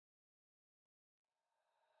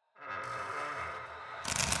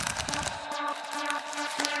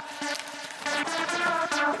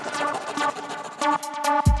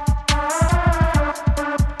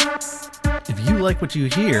like what you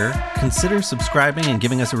hear, consider subscribing and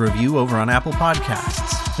giving us a review over on Apple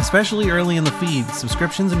Podcasts. Especially early in the feed,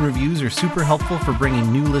 subscriptions and reviews are super helpful for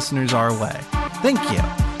bringing new listeners our way. Thank you.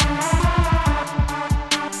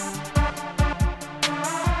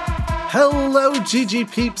 Hello,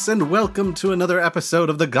 GG peeps, and welcome to another episode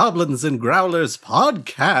of the Goblins and Growlers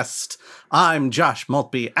podcast. I'm Josh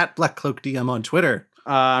Maltby at BlackCloakDM on Twitter.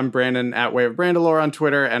 I'm Brandon at Way of Brandalore on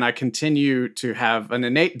Twitter, and I continue to have an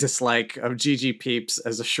innate dislike of GG peeps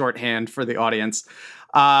as a shorthand for the audience.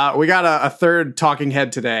 We got a third talking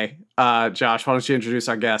head today. Josh, why don't you introduce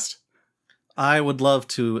our guest? I would love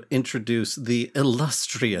to introduce the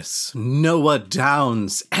illustrious Noah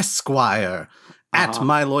Downs, Esquire, at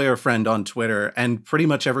my lawyer friend on Twitter and pretty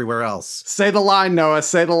much everywhere else. Say the line, Noah.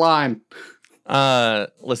 Say the line.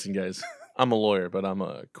 Listen, guys. I'm a lawyer, but I'm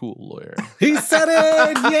a cool lawyer. He said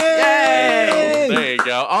it! Yay! There you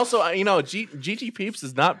go. Also, GG Peeps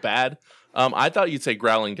is not bad. I thought you'd say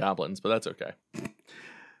Growling Goblins, but that's okay.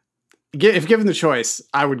 If given the choice,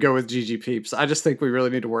 I would go with GG Peeps. I just think we really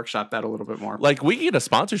need to workshop that a little bit more. Like, we get a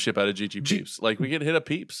sponsorship out of GG Peeps. Like, we get hit up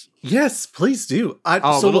Peeps. Yes, please do.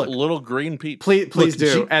 Little green Peeps. Please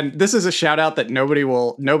do. And this is a shout out that nobody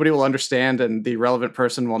will understand and the relevant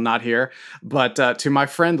person will not hear. But to my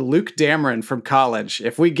friend Luke Dameron from college,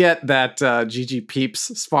 if we get that GG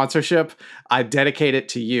Peeps sponsorship, I dedicate it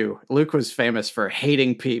to you. Luke was famous for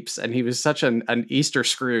hating Peeps, and he was such an Easter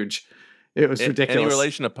Scrooge. It was ridiculous. Any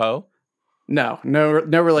relation to Poe? No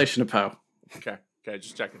relation to Poe. Okay,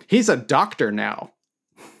 just checking. He's a doctor now.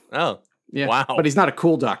 Oh, yeah, wow. But he's not a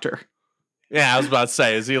cool doctor. Yeah, I was about to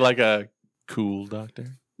say, is he like a cool doctor?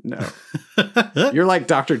 No. You're like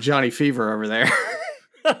Dr. Johnny Fever over there.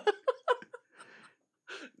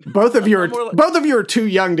 Both of you are too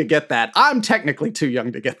young to get that. I'm technically too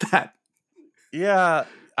young to get that. Yeah.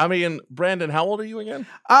 I mean, Brandon, how old are you again?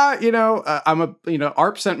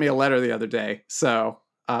 ARP sent me a letter the other day. So,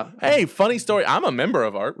 hey, funny story. I'm a member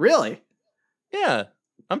of ARP. Really? Yeah.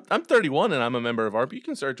 I'm 31 and I'm a member of ARP. You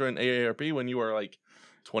can start joining AARP when you are like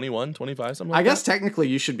 21, 25, something like that. I guess technically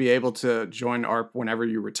you should be able to join ARP whenever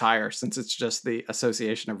you retire, since it's just the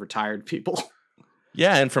Association of Retired People.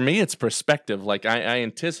 Yeah, and for me, it's perspective. Like, I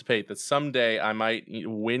anticipate that someday I might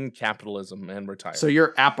win capitalism and retire. So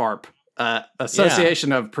you're APARP.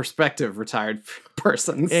 Association of Prospective Retired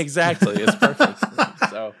Persons. Exactly. It's perfect.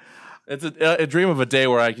 So it's a dream of a day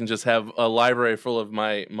where I can just have a library full of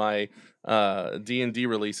my D&D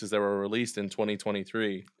releases that were released in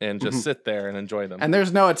 2023 and just sit there and enjoy them. And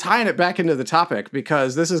there's no tying it back into the topic,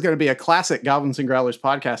 because this is going to be a classic Goblins and Growlers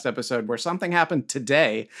podcast episode where something happened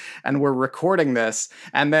today and we're recording this,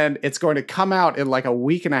 and then it's going to come out in like a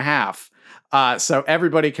week and a half. So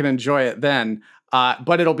everybody can enjoy it then.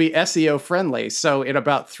 But it'll be SEO friendly. So in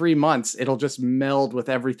about 3 months, it'll just meld with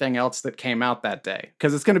everything else that came out that day,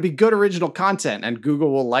 because it's going to be good original content and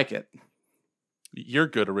Google will like it. You're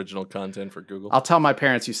good original content for Google. I'll tell my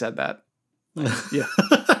parents you said that. Yeah.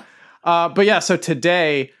 But yeah, so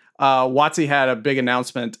today, WotC had a big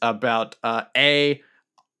announcement about a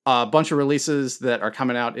bunch of releases that are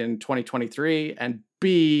coming out in 2023, and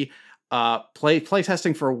B, play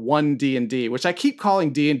testing for 1D&D, which I keep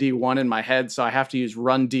calling D&D 1 in my head, so I have to use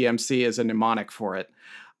Run DMC as a mnemonic for it.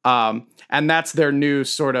 And that's their new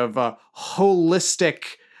sort of holistic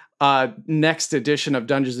next edition of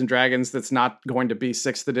Dungeons and Dragons that's not going to be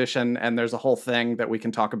 6th edition, and there's a whole thing that we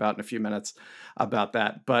can talk about in a few minutes about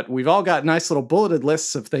that. But we've all got nice little bulleted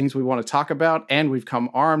lists of things we want to talk about, and we've come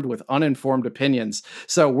armed with uninformed opinions.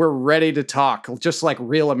 So we're ready to talk, just like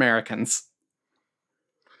real Americans.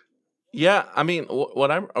 Yeah, I mean,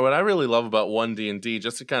 what I really love about 1D&D,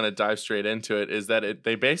 just to kind of dive straight into it, is that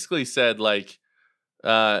they basically said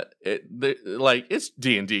it's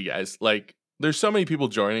D&D, guys. Like, there's so many people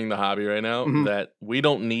joining the hobby right now that we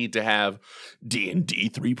don't need to have D&D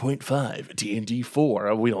 3.5, D&D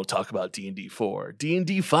 4. We don't talk about D&D 4,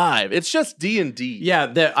 D&D 5. It's just D&D.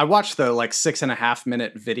 Yeah, I watched the 6.5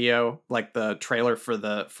 minute video, like the trailer for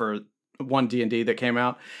 1D&D that came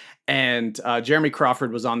out. And Jeremy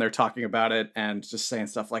Crawford was on there talking about it and just saying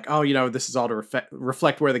stuff like, this is all to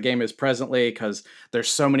reflect where the game is presently, because there's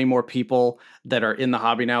so many more people that are in the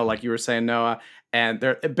hobby now, like you were saying, Noah. And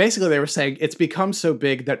they were saying it's become so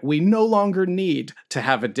big that we no longer need to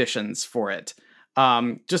have additions for it.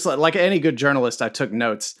 Just like any good journalist, I took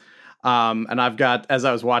notes. And I've got, as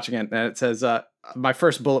I was watching it, and it says, my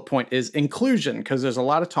first bullet point is inclusion, because there's a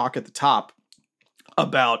lot of talk at the top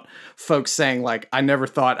about folks saying, like, I never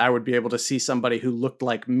thought I would be able to see somebody who looked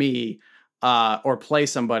like me or play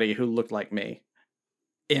somebody who looked like me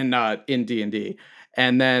in D&D.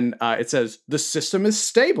 And then it says, the system is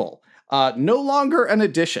stable. no longer an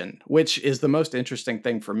edition, which is the most interesting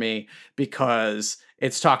thing for me because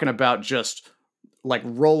it's talking about just like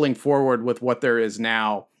rolling forward with what there is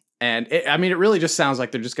now. And it really just sounds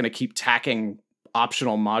like they're just going to keep tacking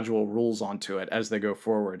optional module rules onto it as they go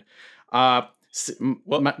forward. Go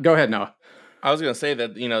ahead, Noah. I was going to say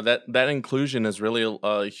that, that inclusion is really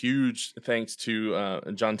a huge thanks to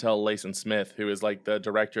Jontel Layson Smith, who is like the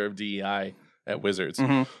director of DEI at Wizards.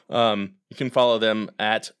 You can follow them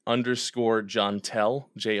at _Jontel, JONTELLE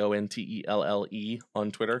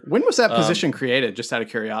on Twitter. When was that position created? Just out of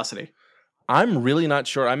curiosity. I'm really not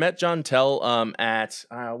sure. I met Jontel at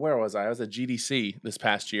where was I? I was at GDC this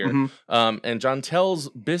past year. And Jontel's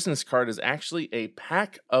business card is actually a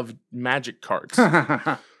pack of Magic cards.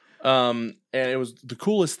 And it was the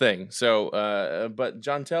coolest thing. So, but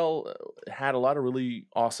Jontel had a lot of really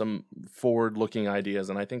awesome forward-looking ideas,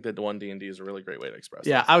 and I think that One D&D is a really great way to express.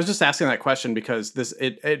 Yeah, I was just asking that question because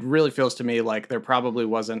it really feels to me like there probably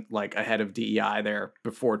wasn't like a head of DEI there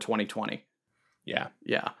before 2020.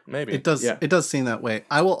 Yeah, maybe it does. Yeah. It does seem that way.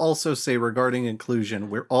 I will also say regarding inclusion,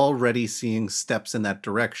 we're already seeing steps in that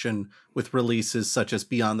direction with releases such as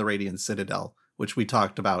Beyond the Radiant Citadel, which we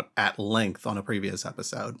talked about at length on a previous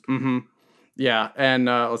episode. Yeah, and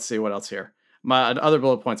let's see what else here. My other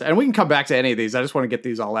bullet points, and we can come back to any of these. I just want to get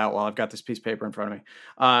these all out while I've got this piece of paper in front of me.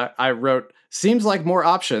 I wrote, seems like more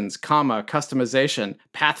options, customization,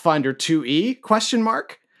 Pathfinder 2E, ?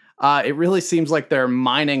 It really seems like they're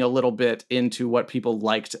mining a little bit into what people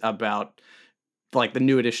liked about like the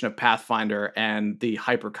new edition of Pathfinder and the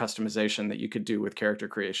hyper customization that you could do with character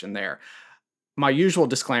creation there. My usual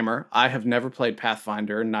disclaimer, I have never played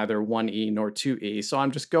Pathfinder, neither 1E nor 2E, so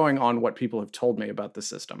I'm just going on what people have told me about the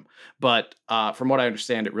system. But from what I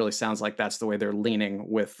understand, it really sounds like that's the way they're leaning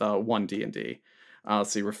with 1D&D.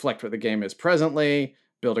 Let's see, reflect what the game is presently,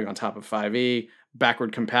 building on top of 5E,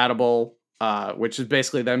 backward compatible, which is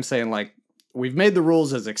basically them saying, like, we've made the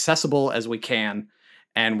rules as accessible as we can,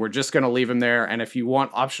 and we're just going to leave them there. And if you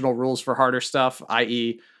want optional rules for harder stuff,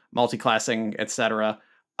 i.e. multi-classing, etc.,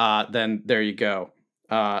 then there you go.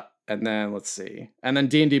 And then let's see. And then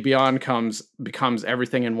D&D Beyond becomes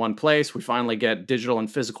everything in one place. We finally get digital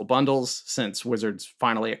and physical bundles since Wizards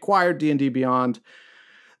finally acquired D&D Beyond.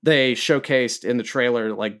 They showcased in the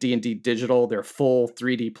trailer like D&D Digital, their full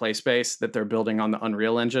 3D play space that they're building on the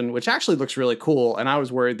Unreal Engine, which actually looks really cool. And I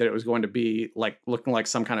was worried that it was going to be like looking like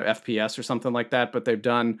some kind of FPS or something like that, but they've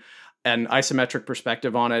done an isometric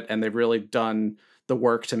perspective on it, and they've really done the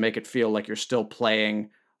work to make it feel like you're still playing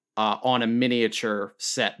on a miniature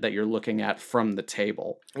set that you're looking at from the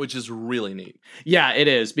table. Which is really neat. Yeah, it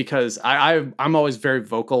is, because I'm always very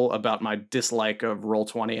vocal about my dislike of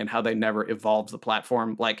Roll20 and how they never evolved the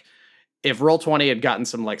platform. Like, if Roll20 had gotten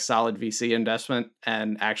some like solid VC investment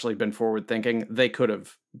and actually been forward thinking, they could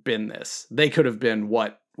have been this. They could have been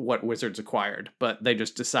what Wizards acquired, but they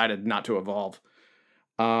just decided not to evolve.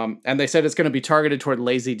 And they said it's going to be targeted toward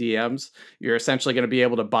lazy DMs. You're essentially going to be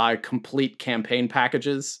able to buy complete campaign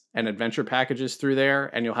packages and adventure packages through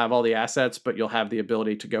there, and you'll have all the assets, but you'll have the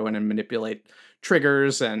ability to go in and manipulate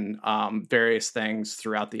triggers and various things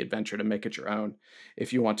throughout the adventure to make it your own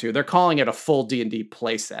if you want to. They're calling it a full D&D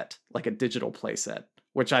playset, like a digital playset,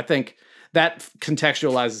 which I think that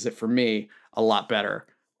contextualizes it for me a lot better.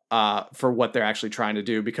 For what they're actually trying to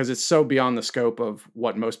do, because it's so beyond the scope of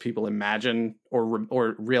what most people imagine or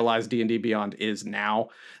realize D&D Beyond is now,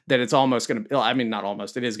 that it's almost going to, I mean, not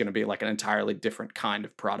almost, it is going to be like an entirely different kind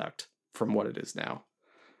of product from what it is now.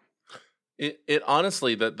 It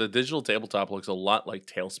honestly, the digital tabletop looks a lot like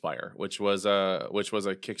Tailspire, which was a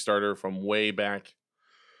Kickstarter from way back.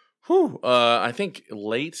 I think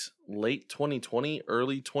late 2020,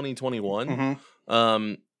 early 2021.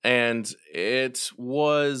 And it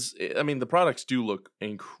was, I mean, the products do look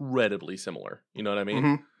incredibly similar. You know what I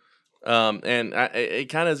mean? And it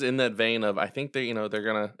kind of is in that vein of, I think they,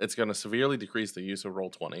 it's gonna severely decrease the use of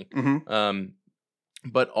Roll20.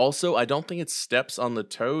 But also, I don't think it steps on the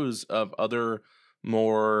toes of other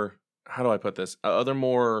more, how do I put this? Other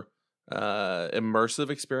more immersive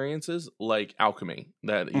experiences like Alchemy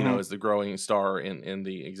that is the growing star in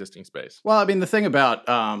the existing space. Well, I mean, the thing about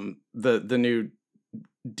the new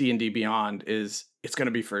D&D Beyond is it's going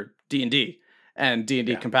to be for D&D and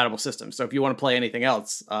D&D compatible systems. So if you want to play anything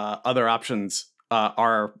else, other options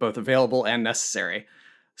are both available and necessary.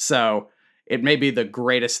 So it may be the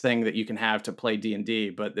greatest thing that you can have to play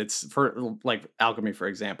D&D, but it's for like Alchemy, for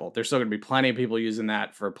example. There's still going to be plenty of people using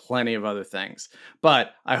that for plenty of other things.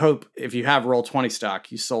 But I hope if you have Roll20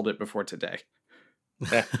 stock, you sold it before today.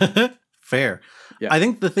 Fair. Yeah. I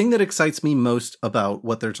think the thing that excites me most about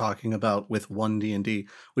what they're talking about with 1D&D,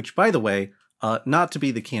 which, by the way, not to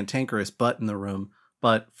be the cantankerous butt in the room,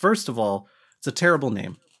 but first of all, it's a terrible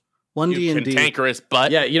name. One You D&D. cantankerous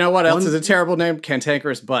butt. Yeah, you know what else is a terrible name?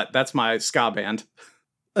 Cantankerous Butt. That's my ska band.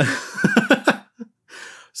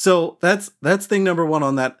 So that's thing number one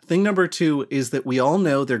on that. Thing number two is that we all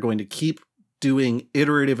know they're going to keep doing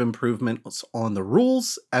iterative improvements on the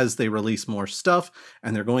rules as they release more stuff,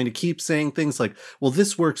 and they're going to keep saying things like, well,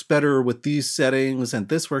 this works better with these settings and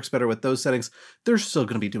this works better with those settings. They're still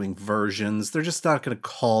going to be doing versions. They're just not going to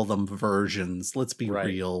call them versions. Let's be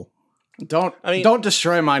real. Don't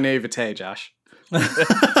destroy my naivete, Josh.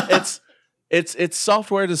 It's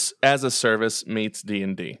software as a service meets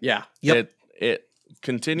D&D. Yeah. Yep. It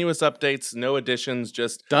continuous updates, no additions,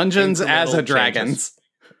 just Dungeons as a incremental Dragons. changes.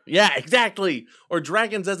 Yeah, exactly. Or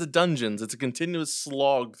Dragons as a Dungeons. It's a continuous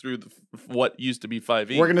slog through what used to be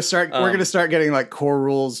 5e. We're gonna start getting like core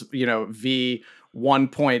rules, V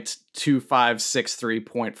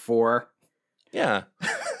 1.2563.4. Yeah.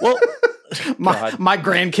 Well, my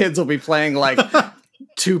grandkids will be playing like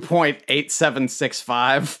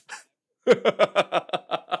 2.8765.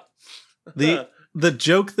 The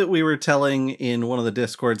joke that we were telling in one of the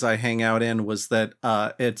Discords I hang out in was that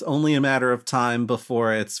it's only a matter of time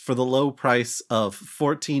before it's for the low price of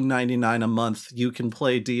 $14.99 a month, you can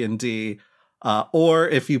play D&D. Or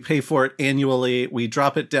if you pay for it annually, we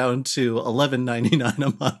drop it down to $11.99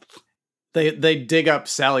 a month. They dig up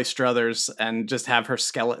Sally Struthers and just have her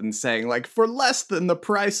skeleton saying, like, for less than the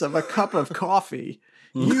price of a cup of coffee,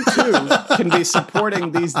 you too can be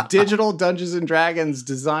supporting these digital Dungeons and Dragons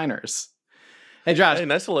designers. Hey, Josh. Hey,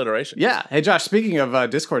 nice alliteration. Yeah. Hey, Josh, speaking of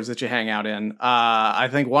Discords that you hang out in, I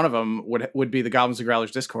think one of them would be the Goblins and Growlers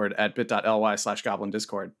Discord at bit.ly/Goblin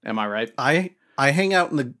Discord. Am I right? I hang out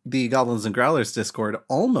in the Goblins and Growlers Discord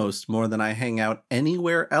almost more than I hang out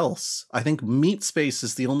anywhere else. I think Meat Space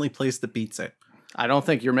is the only place that beats it. I don't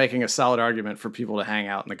think you're making a solid argument for people to hang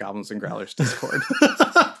out in the Goblins and Growlers Discord.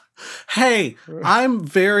 Hey, I'm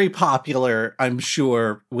very popular, I'm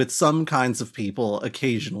sure, with some kinds of people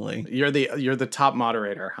occasionally. You're the top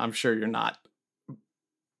moderator. I'm sure you're not.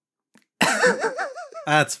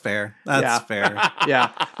 That's fair. That's fair.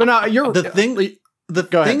 Yeah. But no, the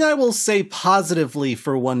thing I will say positively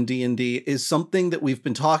for 1D&D is something that we've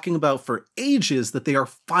been talking about for ages that they are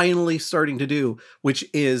finally starting to do, which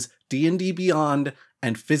is D&D Beyond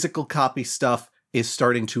and physical copy stuff is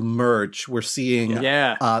starting to merge. We're seeing,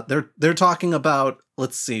 they're talking about,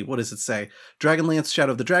 let's see, what does it say? Dragonlance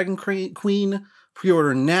Shadow of the Dragon Queen,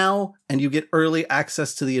 pre-order now, and you get early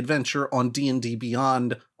access to the adventure on D&D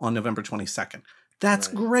Beyond on November 22nd. That's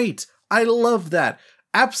great. I love that.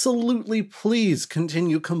 Absolutely, please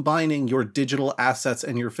continue combining your digital assets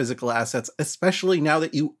and your physical assets, especially now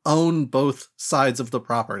that you own both sides of the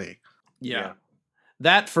property. Yeah.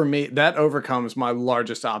 That, for me, that overcomes my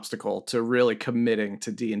largest obstacle to really committing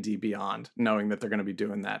to D&D Beyond, knowing that they're going to be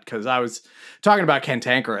doing that. Because I was talking about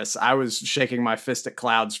Cantankerous. I was shaking my fist at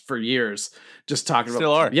clouds for years, just talking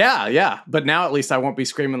Still about... are. Yeah. But now at least I won't be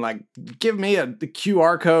screaming like, give me the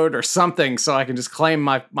QR code or something so I can just claim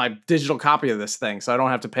my digital copy of this thing so I don't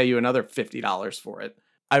have to pay you another $50 for it.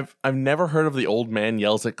 I've never heard of the old man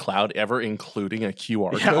yells at cloud ever including a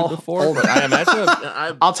QR code before. But I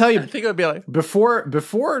imagine I'll tell you, I think it would be like before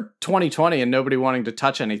 2020 and nobody wanting to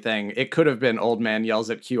touch anything, it could have been old man yells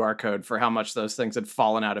at QR code for how much those things had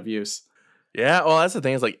fallen out of use. Yeah, well, that's the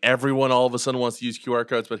thing. Is like everyone all of a sudden wants to use QR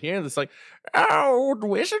codes, but here it's like, oh,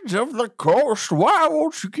 Wizards of the Coast, why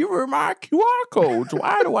won't you give me my QR codes?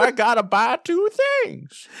 Why do I gotta buy two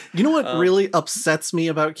things? You know what really upsets me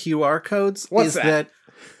about QR codes is that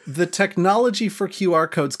the technology for QR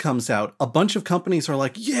codes comes out. A bunch of companies are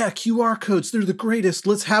like, yeah, QR codes, they're the greatest.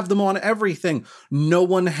 Let's have them on everything. No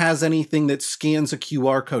one has anything that scans a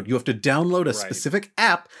QR code. You have to download a specific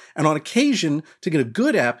app. And on occasion, to get a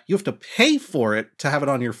good app, you have to pay for it to have it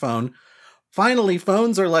on your phone. Finally,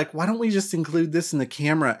 phones are like, why don't we just include this in the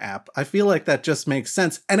camera app? I feel like that just makes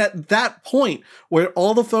sense. And at that point, where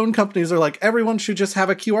all the phone companies are like, everyone should just have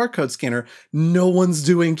a QR code scanner, no one's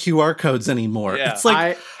doing QR codes anymore. Yeah, it's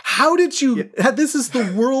like, how did you... This is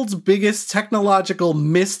the world's biggest technological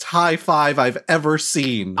missed high five I've ever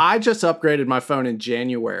seen. I just upgraded my phone in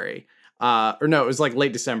January. It was like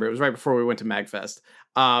late December. It was right before we went to MagFest.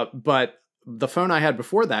 But the phone I had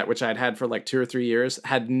before that, which I'd had for like 2 or 3 years,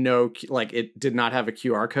 had it did not have a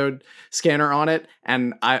QR code scanner on it.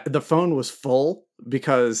 And the phone was full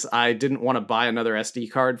because I didn't want to buy another SD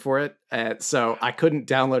card for it. So I couldn't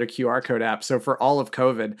download a QR code app. So for all of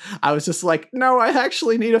COVID, I was just like, no, I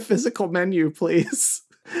actually need a physical menu, please.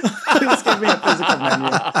 Please give me a physical menu.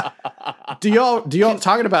 Do y'all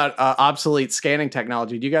talking about obsolete scanning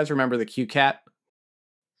technology? Do you guys remember the QCat?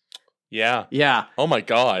 Yeah. Yeah. Oh my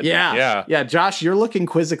God. Yeah. Yeah. Josh, you're looking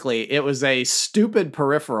quizzically. It was a stupid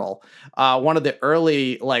peripheral. One of the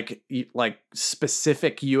early like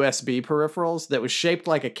specific USB peripherals that was shaped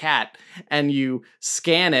like a cat, and you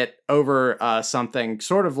scan it over something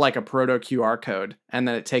sort of like a proto QR code, and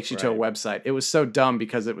then it takes you to a website. It was so dumb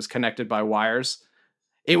because it was connected by wires.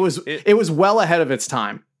 It was well ahead of its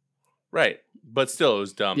time. Right. But still, it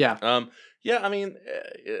was dumb. Yeah. Yeah, I mean,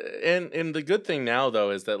 and the good thing now though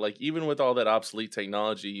is that like even with all that obsolete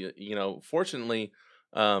technology, fortunately,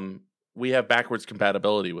 we have backwards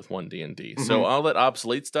compatibility with 1D&D. So all that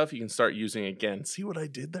obsolete stuff you can start using again. See what I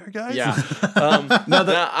did there, guys? Yeah.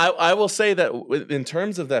 Now, I will say that in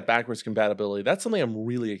terms of that backwards compatibility, that's something I'm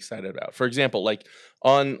really excited about. For example, like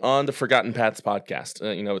on the Forgotten Pats podcast,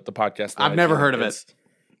 the podcast. I've never heard of it.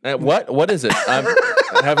 What is it? Have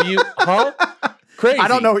you? Huh? Crazy. I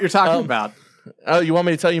don't know what you're talking about. Oh, you want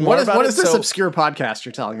me to tell you more about it? What is this obscure podcast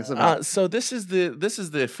you're telling us about? So this is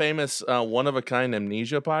the famous one of a kind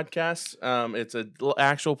Amnesia podcast. It's a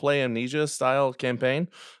actual play Amnesia style campaign,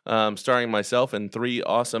 starring myself and 3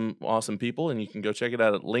 awesome people, and you can go check it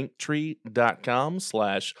out at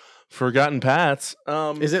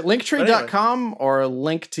linktree.com/ForgottenPats. Is it linktree.com or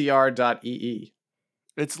linktr.ee?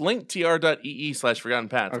 It's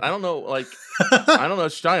linktr.ee/ForgottenPats. Okay. I don't know, I don't know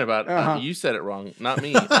what you're talking about. You said it wrong, not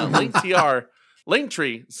me.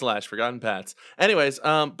 Linktree/ForgottenPats. Anyways,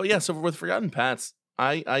 but yeah, so with Forgotten Pats,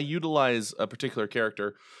 I utilize a particular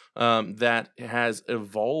character that has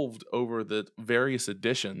evolved over the various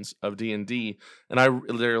editions of D&D, and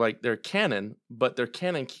they're canon, but their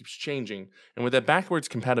canon keeps changing. And with that backwards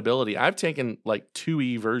compatibility, I've taken like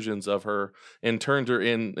 2E versions of her and turned her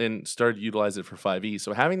in and started to utilize it for 5E.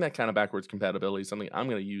 So having that kind of backwards compatibility is something I'm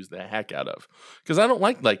going to use the heck out of, because I don't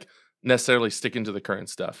like necessarily sticking to the current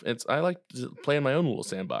stuff. I like playing my own little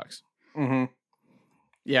sandbox. Mm-hmm.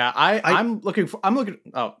 Yeah, I'm looking.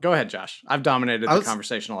 Oh, go ahead, Josh. I've dominated the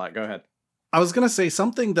conversation a lot. Go ahead. I was going to say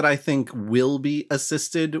something that I think will be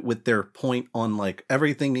assisted with their point on like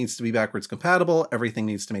everything needs to be backwards compatible, everything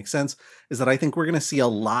needs to make sense, is that I think we're going to see a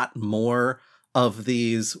lot more of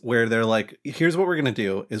these where they're like, here's what we're going to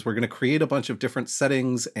do is we're going to create a bunch of different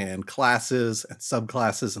settings and classes and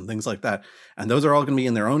subclasses and things like that. And those are all going to be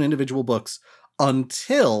in their own individual books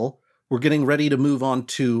until we're getting ready to move on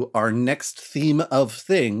to our next theme of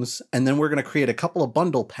things. And then we're going to create a couple of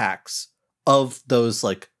bundle packs of those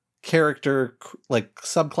like character, like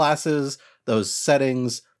subclasses, those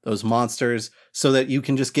settings, those monsters, so that you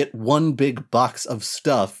can just get one big box of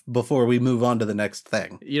stuff before we move on to the next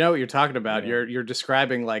thing. You know what you're talking about? Yeah. You're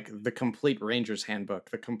describing like the complete Ranger's handbook,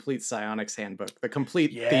 the complete Psionics handbook, the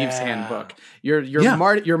complete Thieves handbook. You're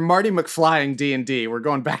Marty McFly in D&D. We're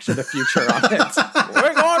going back to the future on it.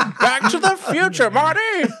 We're going back to the future, Marty.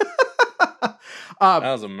 That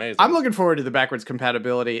was amazing. I'm looking forward to the backwards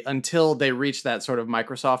compatibility until they reach that sort of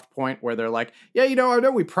Microsoft point where they're like, yeah, I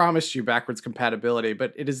know we promised you backwards compatibility,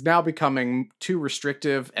 but it is now becoming too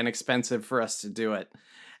restrictive and expensive for us to do it.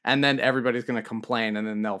 And then everybody's going to complain, and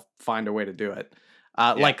then they'll find a way to do it.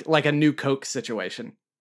 Like a new Coke situation.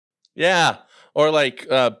 Yeah. Or like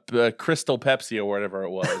Crystal Pepsi or whatever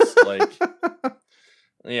it was. Like...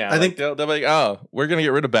 Yeah, I think they'll be like, oh, we're going to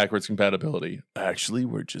get rid of backwards compatibility. Actually,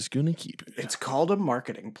 we're just going to keep it. It's called a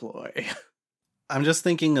marketing ploy. I'm just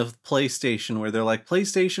thinking of PlayStation, where they're like,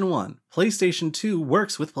 PlayStation 1, PlayStation 2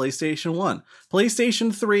 works with PlayStation 1.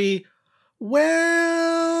 PlayStation 3,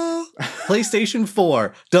 well, PlayStation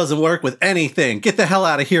 4 doesn't work with anything. Get the hell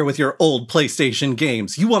out of here with your old PlayStation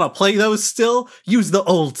games. You want to play those still? Use the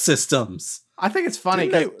old systems. I think it's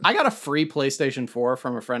funny. I got a free PlayStation 4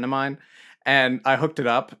 from a friend of mine. And I hooked it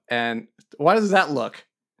up, and why does that look?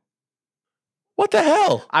 What the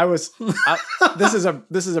hell?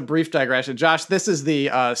 This is a brief digression. Josh, this is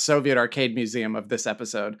the Soviet arcade museum of this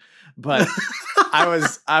episode. But I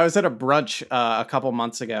was at a brunch a couple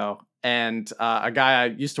months ago, and a guy I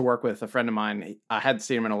used to work with, a friend of mine, I hadn't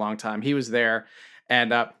seen him in a long time. He was there.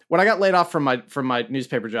 And when I got laid off from my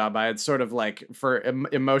newspaper job, I had sort of like, for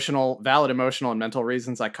valid emotional and mental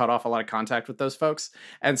reasons, I cut off a lot of contact with those folks.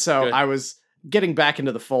 And so I was getting back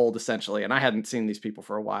into the fold, essentially. And I hadn't seen these people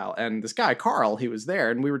for a while. And this guy, Carl, he was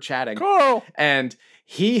there, and we were chatting. Carl! And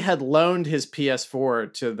he had loaned his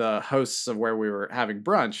PS4 to the hosts of where we were having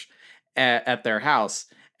brunch at their house.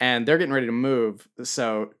 And they're getting ready to move.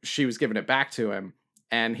 So she was giving it back to him.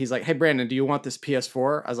 And he's like, hey, Brandon, do you want this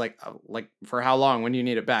PS4? I was like, for how long? When do you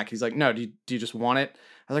need it back? He's like, no, do you just want it?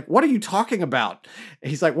 I was like, what are you talking about?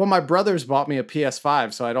 He's like, well, my brothers bought me a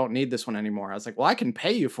PS5, so I don't need this one anymore. I was like, well, I can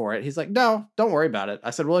pay you for it. He's like, no, don't worry about it. I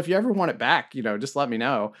said, well, if you ever want it back, just let me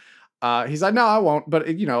know. He's like, no, I won't, but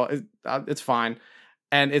it's fine.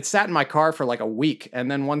 And it sat in my car for like a week.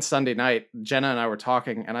 And then one Sunday night, Jenna and I were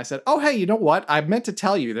talking, and I said, oh, hey, you know what? I meant to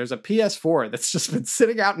tell you there's a PS4 that's just been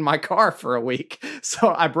sitting out in my car for a week.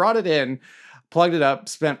 So I brought it in, plugged it up,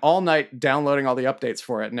 spent all night downloading all the updates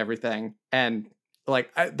for it and everything. And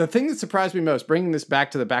like the thing that surprised me most, bringing this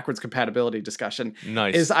back to the backwards compatibility discussion,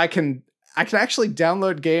 is I can actually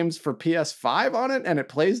download games for PS5 on it, and it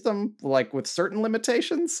plays them like with certain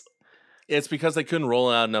limitations. It's because they couldn't roll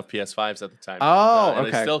out enough PS5s at the time. Oh,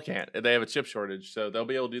 okay. They still can't. They have a chip shortage, so they'll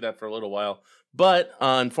be able to do that for a little while. But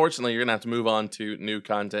unfortunately, you're going to have to move on to new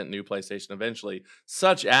content, new PlayStation eventually,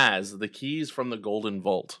 such as the keys from the Golden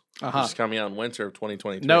Vault, which is coming out in winter of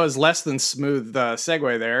 2023. Noah's less than smooth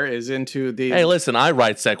segue there is into the... Hey, listen, I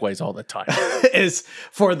write segues all the time. is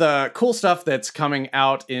for the cool stuff that's coming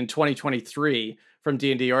out in 2023 from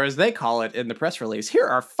D&D, or as they call it in the press release, here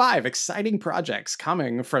are 5 exciting projects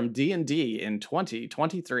coming from D&D in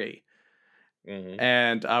 2023. Mm-hmm.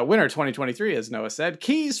 And winter 2023, as Noah said,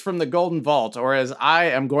 keys from the Golden Vault, or as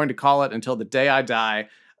I am going to call it until the day I die,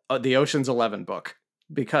 the Ocean's 11 book,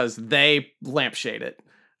 because they lampshade it.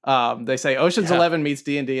 They say Ocean's 11 meets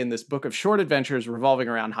D&D in this book of short adventures revolving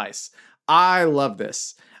around heists. I love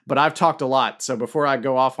this, but I've talked a lot. So before I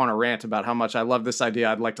go off on a rant about how much I love this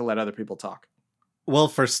idea, I'd like to let other people talk. Well,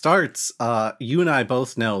 for starts, you and I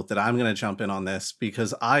both know that I'm going to jump in on this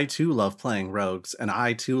because I too love playing rogues and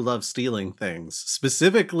I too love stealing things.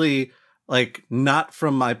 Specifically, like, not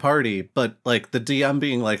from my party, but like the DM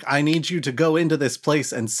being like, I need you to go into this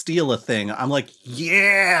place and steal a thing. I'm like,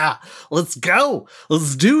 yeah, let's go.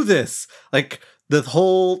 Let's do this. Like the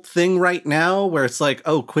whole thing right now where it's like,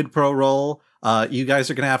 oh, quid pro roll. You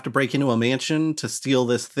guys are going to have to break into a mansion to steal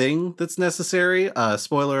this thing that's necessary.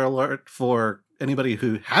 Spoiler alert for anybody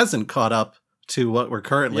who hasn't caught up to what we're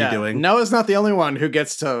currently doing. Noah's not the only one who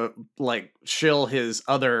gets to like shill his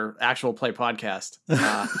other actual play podcast.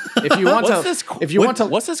 If you want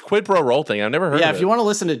what's this quid pro roll thing? I've never heard of it. Yeah, if you want to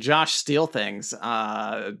listen to Josh steal things,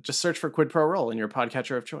 just search for quid pro roll in your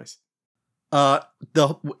podcatcher of choice. At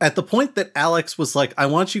the point that Alex was like, I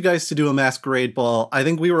want you guys to do a masquerade ball, I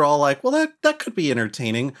think we were all like, well, that could be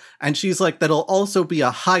entertaining. And she's like, that'll also be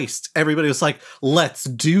a heist. Everybody was like, let's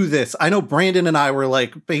do this. I know Brandon and I were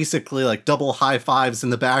like, basically like double high fives in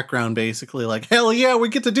the background, basically like, hell yeah, we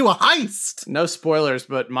get to do a heist. No spoilers,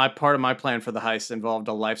 but part of my plan for the heist involved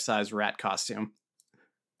a life-size rat costume.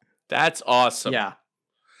 That's awesome. Yeah.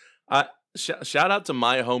 Shout out to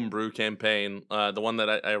my homebrew campaign, the one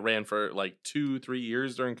that I ran for like 2-3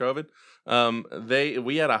 years during COVID.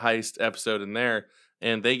 We had a heist episode in there,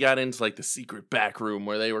 and they got into like the secret back room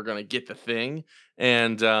where they were going to get the thing,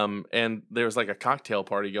 and there was like a cocktail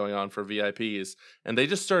party going on for VIPs, and they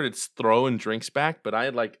just started throwing drinks back. But I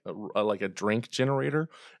had like a drink generator,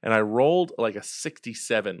 and I rolled like a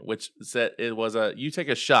 67, which said it was you take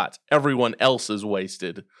a shot, everyone else is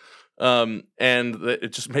wasted. And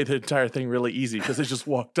it just made the entire thing really easy because they just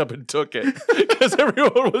walked up and took it because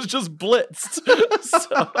everyone was just blitzed.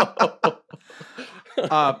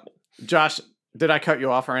 Josh, did I cut you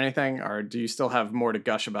off or anything, or do you still have more to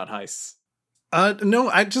gush about heists? No,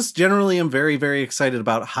 I just generally am very, very excited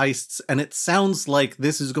about heists, and it sounds like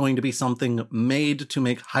this is going to be something made to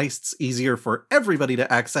make heists easier for everybody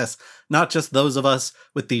to access, not just those of us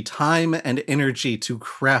with the time and energy to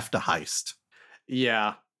craft a heist.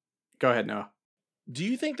 Yeah. Go ahead, Noah. Do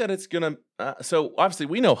you think that it's going to... so, obviously,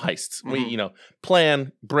 we know heists. Mm-hmm. We,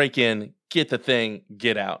 plan, break in, get the thing,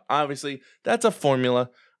 get out. Obviously, that's a formula.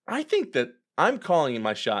 I think that... I'm calling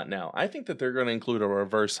my shot now. I think that they're going to include a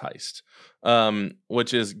reverse heist,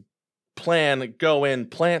 which is plan, go in,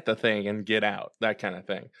 plant the thing, and get out. That kind of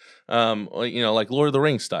thing. Like Lord of the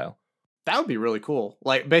Rings style. That would be really cool.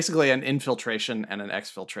 Like, basically an infiltration and an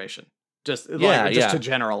exfiltration. Just to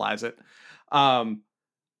generalize it.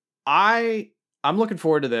 I'm looking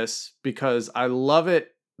forward to this because I love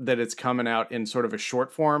it that it's coming out in sort of a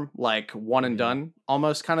short form, like one and done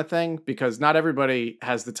almost kind of thing, because not everybody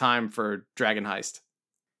has the time for Dragon Heist.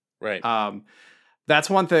 Right. That's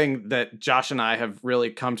one thing that Josh and I have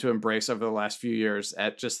really come to embrace over the last few years,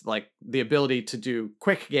 at just like the ability to do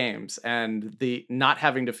quick games and the not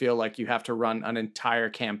having to feel like you have to run an entire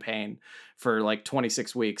campaign for like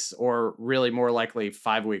 26 weeks, or really more likely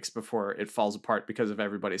 5 weeks before it falls apart because of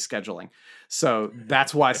everybody's scheduling. So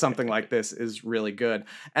that's why something like this is really good.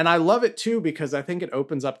 And I love it too, because I think it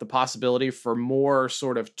opens up the possibility for more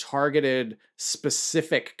sort of targeted,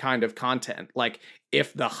 specific kind of content. Like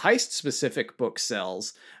if the heist specific book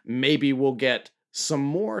sells, maybe we'll get some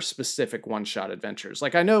more specific one-shot adventures.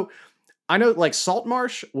 Like I know like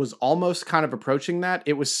Saltmarsh was almost kind of approaching that.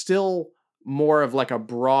 It was still more of like a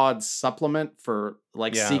broad supplement for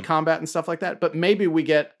like sea combat and stuff like that. But maybe we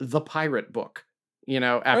get the pirate book,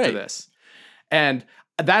 after this. And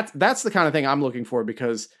that's the kind of thing I'm looking for,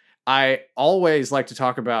 because I always like to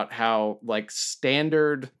talk about how like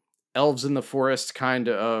standard elves in the forest kind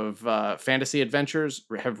of fantasy adventures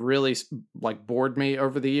have really like bored me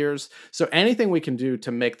over the years. So anything we can do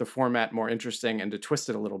to make the format more interesting and to twist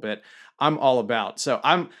it a little bit, I'm all about. So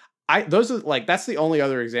those are like, that's the only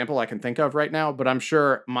other example I can think of right now, but I'm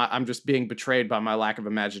sure I'm just being betrayed by my lack of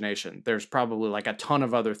imagination. There's probably like a ton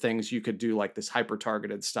of other things you could do, like this hyper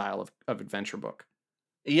targeted style of adventure book.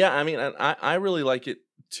 Yeah, I mean, I really like it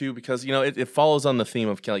too, because it follows on the theme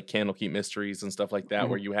of like Candlekeep Mysteries and stuff like that,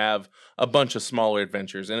 where you have a bunch of smaller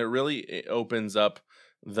adventures, and it opens up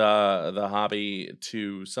the hobby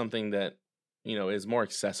to something that is more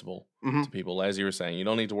accessible to people. As you were saying, you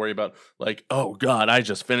don't need to worry about like, oh God, I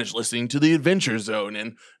just finished listening to the Adventure Zone,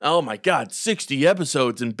 and oh my God, 60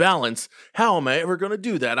 episodes in balance. How am I ever going to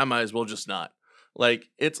do that? I might as well just not.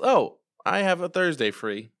 Like, it's I have a Thursday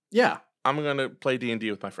free. Yeah. I'm going to play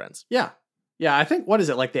D&D with my friends. Yeah. Yeah, I think, what is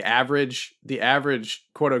it, like the average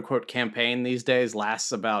quote unquote campaign these days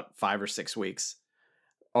lasts about 5 or 6 weeks,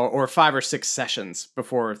 or 5 or 6 sessions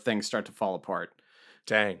before things start to fall apart.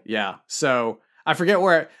 Dang. Yeah. So I forget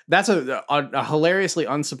where that's a hilariously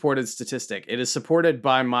unsupported statistic. It is supported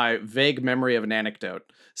by my vague memory of an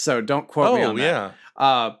anecdote. So don't quote me on that.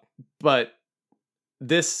 Yeah. But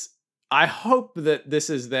this, I hope that this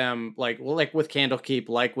is them, like with Candlekeep,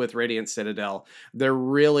 like with Radiant Citadel, they're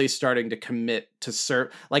really starting to commit to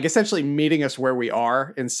like essentially meeting us where we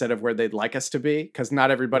are instead of where they'd like us to be, because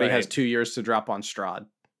not everybody has 2 years to drop on Strahd.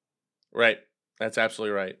 Right. That's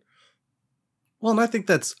absolutely right. Well, and I think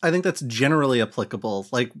that's generally applicable.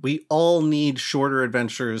 Like, we all need shorter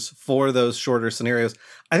adventures for those shorter scenarios.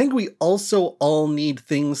 I think we also all need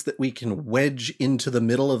things that we can wedge into the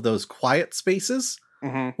middle of those quiet spaces,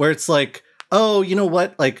 where it's like, oh, you know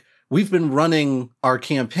what? Like, we've been running our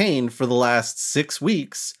campaign for the last 6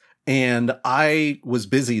 weeks, and I was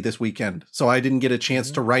busy this weekend, so I didn't get a chance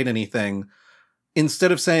to write anything.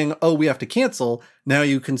 Instead of saying, oh, we have to cancel, now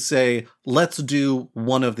you can say, let's do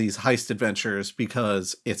one of these heist adventures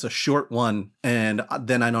because it's a short one, and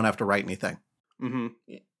then I don't have to write anything.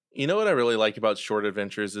 You know what I really like about short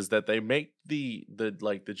adventures is that they make the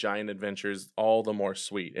giant adventures all the more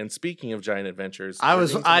sweet. And speaking of giant adventures, I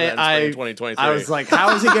was like, how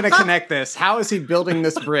is he going to connect this? How is he building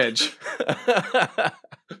this bridge?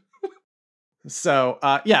 So,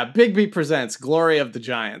 Bigby presents Glory of the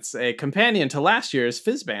Giants, a companion to last year's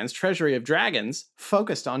Fizzban's Treasury of Dragons,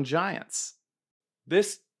 focused on giants.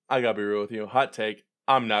 This, I gotta be real with you, hot take,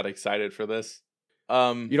 I'm not excited for this.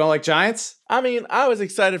 You don't like giants? I mean, I was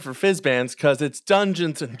excited for Fizzbands because it's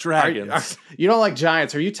Dungeons and Dragons. You don't like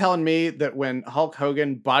giants? Are you telling me that when Hulk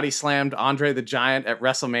Hogan body slammed Andre the Giant at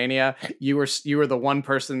WrestleMania, you were the one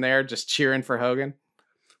person there just cheering for Hogan?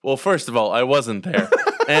 Well, first of all, I wasn't there.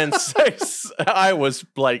 And 6, I was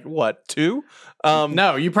like, what, 2?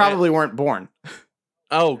 No, you probably weren't born.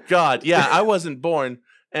 Oh, God. Yeah, I wasn't born.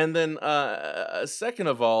 And then, second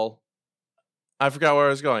of all, I forgot where I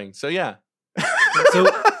was going. So, yeah. So,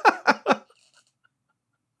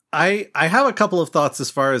 I have a couple of thoughts as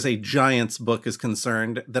far as a Giants book is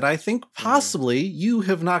concerned that I think possibly you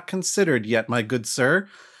have not considered yet, my good sir.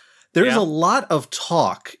 There's a lot of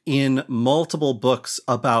talk in multiple books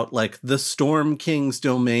about like the Storm King's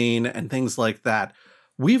domain and things like that.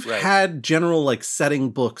 We've had general like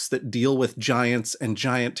setting books that deal with giants and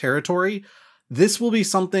giant territory. This will be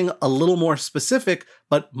something a little more specific,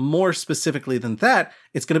 but more specifically than that,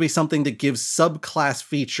 it's going to be something that gives subclass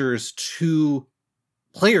features to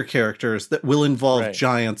player characters that will involve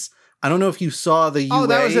giants. I don't know if you saw the UA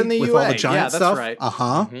that was in the with UA. all the giant stuff. Right.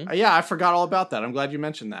 Mm-hmm. Yeah, I forgot all about that. I'm glad you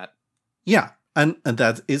mentioned that. Yeah, and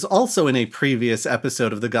that is also in a previous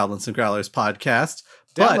episode of the Goblins and Growlers podcast.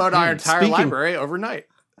 Download our entire library overnight.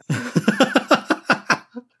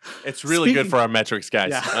 It's really good for our metrics,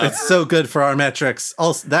 guys. Yeah. It's so good for our metrics.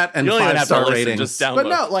 Also, that and 5-star ratings. Just download. But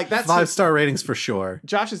no, like that's 5-star ratings for sure.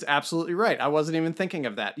 Josh is absolutely right. I wasn't even thinking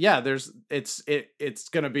of that. Yeah, it's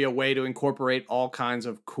going to be a way to incorporate all kinds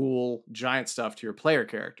of cool giant stuff to your player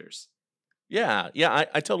characters. Yeah,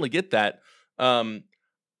 I totally get that.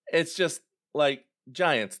 It's just like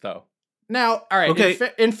giants, though. Now, all right. Okay.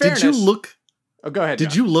 In fairness, did you look? Oh, go ahead. Did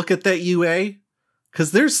Josh. you look at that UA?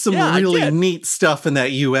 Because there's some really neat stuff in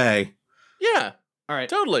that UA. Yeah. All right.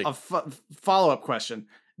 Totally. A follow-up question.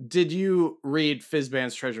 Did you read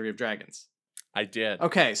Fizzban's Treasury of Dragons? I did.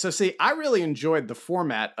 Okay, so see, I really enjoyed the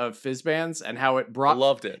format of Fizzban's and how it brought... I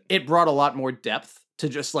loved it. It brought a lot more depth to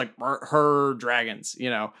just like her dragons, you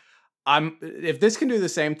know. if this can do the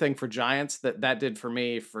same thing for giants that did for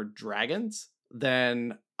me for dragons,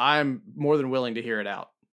 then I'm more than willing to hear it out.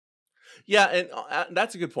 Yeah, and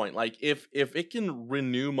that's a good point. Like, if it can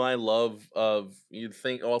renew my love of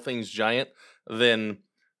all things giant, then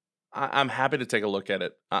I'm happy to take a look at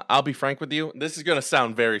it. I'll be frank with you. This is going to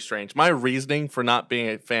sound very strange. My reasoning for not being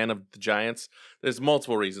a fan of the Giants, there's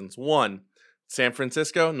multiple reasons. One, San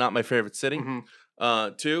Francisco, not my favorite city.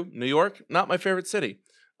 Mm-hmm. Two, New York, not my favorite city.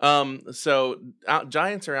 So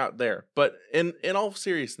Giants are out there. But in all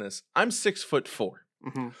seriousness, I'm 6'4".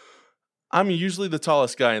 Mm-hmm. I'm usually the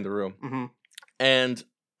tallest guy in the room. Mm-hmm. And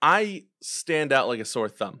I stand out like a sore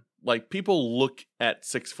thumb. Like, people look at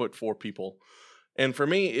 6'4" people. And for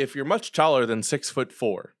me, if you're much taller than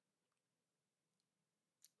 6'4",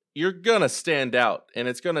 you're gonna stand out, and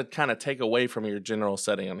it's gonna kind of take away from your general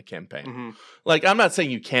setting on the campaign. Mm-hmm. Like, I'm not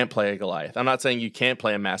saying you can't play a Goliath. I'm not saying you can't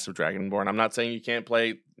play a massive Dragonborn. I'm not saying you can't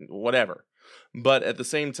play whatever. But at the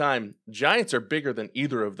same time, Giants are bigger than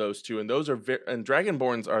either of those two, and those are and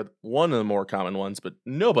Dragonborns are one of the more common ones. But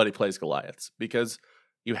nobody plays Goliaths because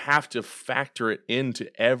you have to factor it into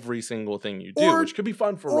every single thing you do, which could be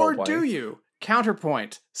fun for role playing. Or do you?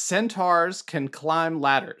 Counterpoint: centaurs can climb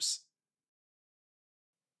ladders.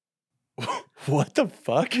 What the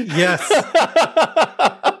fuck? Yes.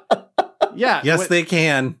 Yeah. Yes, they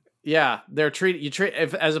can. Yeah, they're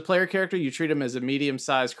as a player character, you treat them as a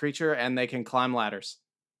medium-sized creature, and they can climb ladders.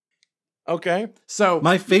 Okay. So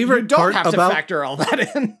my favorite you don't part have to about factor all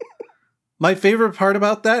that in. My favorite part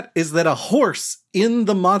about that is that a horse in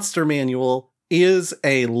the monster manual is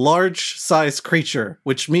a large-sized creature,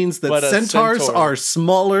 which means that centaurs are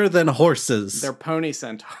smaller than horses. They're pony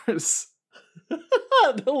centaurs.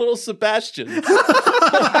 The little Sebastian.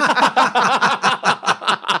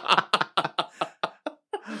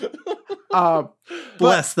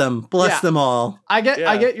 Bless them all. I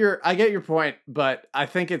get your point, but I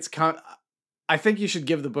think I think you should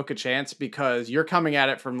give the book a chance because you're coming at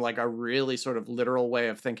it from like a really sort of literal way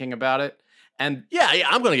of thinking about it. And yeah,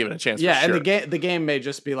 I'm going to give it a chance. Yeah, for sure. and the game may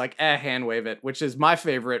just be like, hand wave it, which is my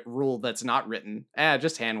favorite rule that's not written.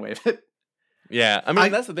 Just hand wave it. Yeah, I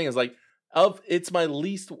mean that's the thing is like it's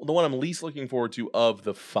the one I'm least looking forward to of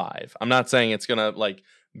the 5. I'm not saying it's gonna like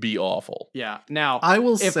be awful. Yeah. Now I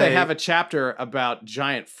will if say they have a chapter about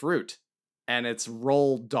giant fruit and it's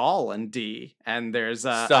roll doll and D and there's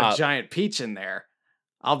a giant peach in there,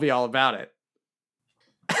 I'll be all about it.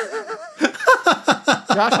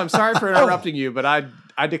 Josh, I'm sorry for interrupting you, but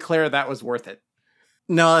I declare that was worth it.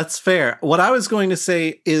 No, that's fair. What I was going to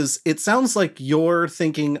say is it sounds like you're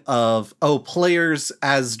thinking of, players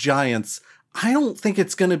as giants. I don't think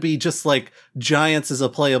it's going to be just like giants as a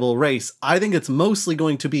playable race. I think it's mostly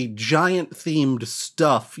going to be giant-themed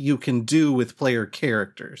stuff you can do with player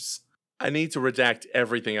characters. I need to redact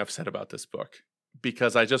everything I've said about this book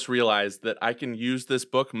because I just realized that I can use this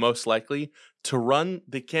book most likely to run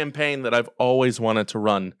the campaign that I've always wanted to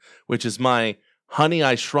run, which is my Honey,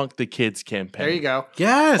 I Shrunk the Kids campaign. There you go.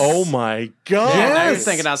 Yes. Oh my God. Yeah, now you're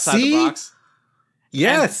thinking outside the box.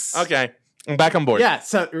 Yes. Okay. I'm back on board. Yeah.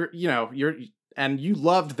 So, you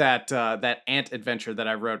loved that ant adventure that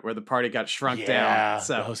I wrote where the party got shrunk down.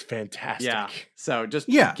 So that was fantastic. Yeah. So just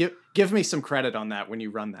give me some credit on that when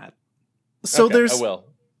you run that. So I will.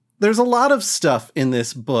 There's a lot of stuff in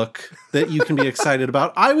this book that you can be excited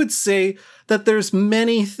about. I would say that there's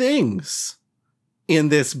many things in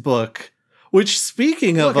this book, which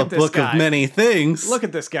speaking of a book of many things. Look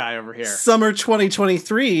at this guy over here. Summer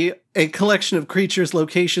 2023, a collection of creatures,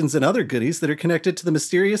 locations, and other goodies that are connected to the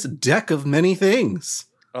mysterious deck of many things.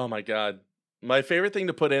 Oh my God. My favorite thing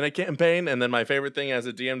to put in a campaign, and then my favorite thing as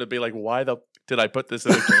a DM to be like, why did I put this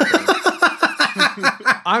in a campaign?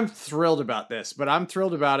 I'm thrilled about this, but I'm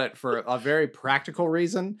thrilled about it for a very practical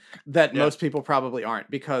reason that most people probably aren't,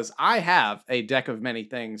 because I have a deck of many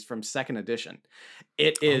things from 2nd edition.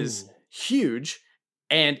 It is huge,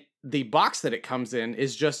 and the box that it comes in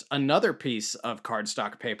is just another piece of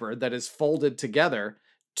cardstock paper that is folded together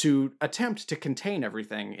to attempt to contain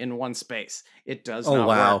everything in one space. It does not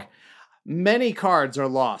work. Many cards are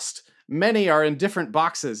lost. Many are in different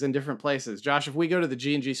boxes in different places. Josh, if we go to the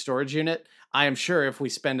G&G storage unit, I am sure if we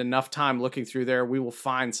spend enough time looking through there, we will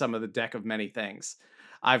find some of the deck of many things.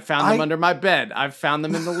 I've found them under my bed. I've found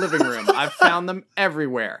them in the living room. I've found them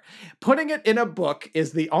everywhere. Putting it in a book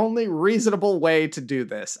is the only reasonable way to do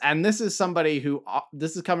this. And this is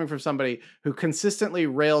coming from somebody who consistently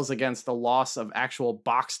rails against the loss of actual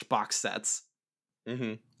boxed box sets.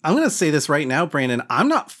 Mm-hmm. I'm going to say this right now, Brandon. I'm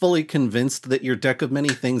not fully convinced that your deck of many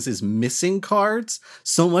things is missing cards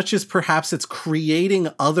so much as perhaps it's creating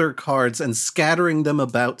other cards and scattering them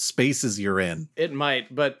about spaces you're in. It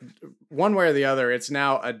might, but one way or the other, it's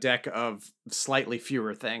now a deck of slightly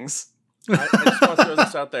fewer things. I just want to throw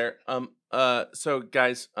this out there. So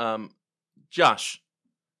guys, Josh,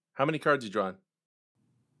 how many cards you drawn?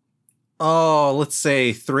 Oh, let's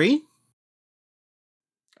say 3.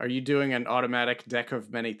 Are you doing an automatic deck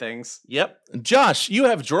of many things? Yep. Josh, you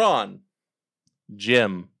have drawn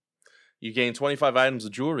Gem. You gain 25 items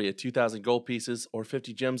of jewelry at 2,000 gold pieces or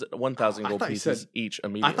 50 gems at 1,000 gold pieces each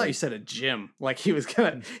immediately. I thought you said a gym. Like he was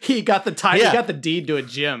gonna. He got the time. Yeah. He got the deed to a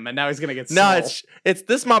gym, and now he's gonna get. No, it's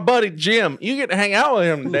this my buddy Jim. You get to hang out with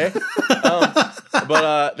him today.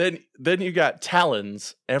 But then you got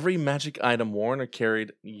talons. Every magic item worn or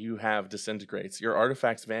carried you have disintegrates. Your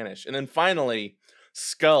artifacts vanish, and then finally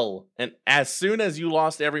skull. And as soon as you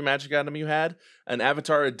lost every magic item you had, an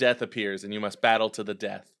avatar of death appears, and you must battle to the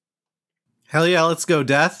death. Hell yeah, let's go,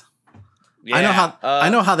 Death. Yeah, I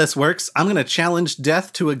know how this works. I'm going to challenge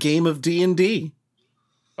Death to a game of D&D.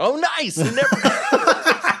 Oh, nice.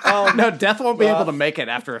 No, Death won't be able to make it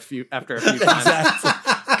after a few times. Exactly.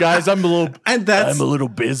 Guys, I'm a little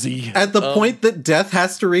busy. At the point that Death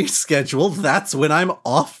has to reschedule, that's when I'm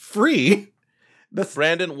off free.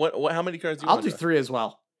 Brandon, what how many cards do you I'll want? do 3 as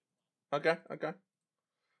well. Okay.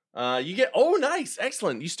 You get nice,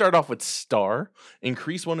 excellent. You start off with Star,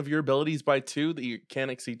 increase one of your abilities by 2 that you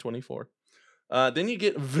can't exceed 24. Then you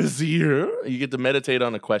get Vizier. You get to meditate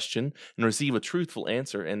on a question and receive a truthful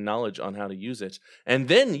answer and knowledge on how to use it. And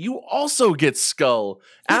then you also get Skull.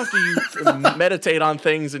 After you meditate on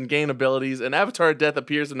things and gain abilities, an avatar of death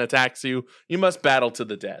appears and attacks you. You must battle to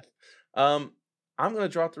the death. I'm going to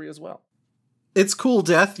draw 3 as well. It's cool,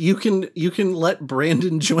 Death. You can let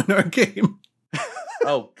Brandon join our game.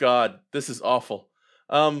 Oh God, this is awful.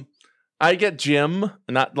 I get Gym,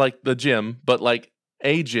 not like the gym, but like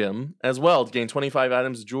a gym as well. Gain 25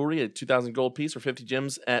 items of jewelry at 2,000 gold piece or 50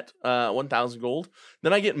 gems at 1,000 gold.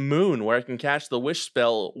 Then I get Moon, where I can cast the wish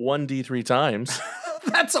spell 1d3 times.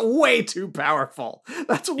 That's way too powerful.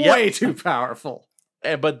 That's way too powerful.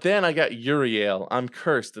 But then I got Uriel. I'm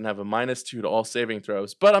cursed and have a -2 to all saving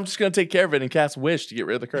throws. But I'm just going to take care of it and cast Wish to get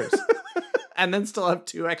rid of the curse. And then still have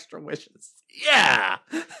 2 extra wishes. Yeah.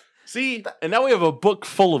 See? And now we have a book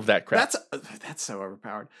full of that crap. That's so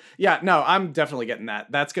overpowered. Yeah, no, I'm definitely getting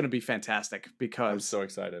that. That's going to be fantastic because... I'm so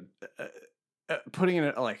excited. Putting it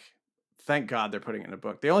in, thank God they're putting it in a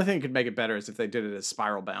book. The only thing that could make it better is if they did it as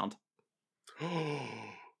spiral bound.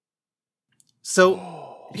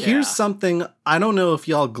 So here's something, I don't know if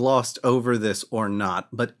y'all glossed over this or not,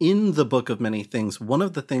 but in the Book of Many Things, one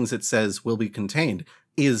of the things it says will be contained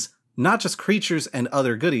is not just creatures and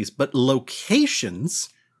other goodies, but locations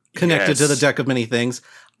connected to the Deck of Many Things.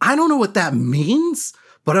 I don't know what that means,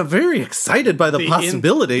 but I'm very excited by the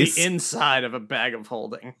possibilities. The inside of a bag of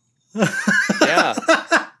holding. Yeah.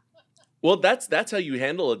 Well, that's how you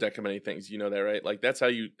handle a Deck of Many Things. You know that, right? Like that's how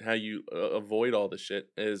you avoid all the shit.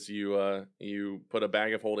 Is you put a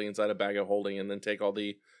bag of holding inside a bag of holding, and then take all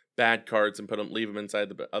the bad cards and leave them inside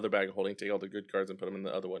the other bag of holding. Take all the good cards and put them in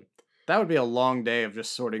the other one. That would be a long day of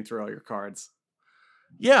just sorting through all your cards.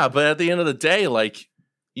 Yeah, but at the end of the day, like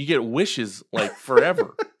you get wishes like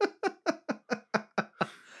forever.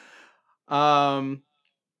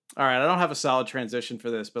 All right, I don't have a solid transition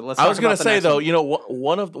for this, but let's. I was going to say though, you know,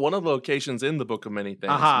 one of the locations in the Book of Many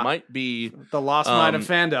Things might be the Lost Mine of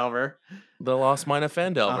Phandelver. The Lost Mine of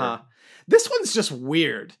Phandelver. This one's just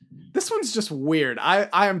weird.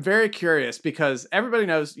 I am very curious because everybody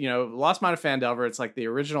knows, you know, Lost Mine of Phandelver. It's like the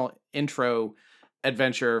original intro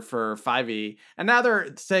adventure for 5e, and now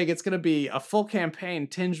they're saying it's going to be a full campaign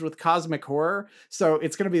tinged with cosmic horror. So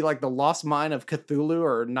it's going to be like the Lost Mine of Cthulhu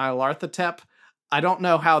or Nyarlathotep. I don't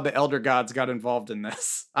know how the Elder Gods got involved in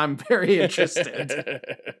this. I'm very interested.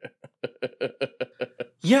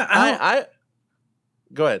 Yeah, I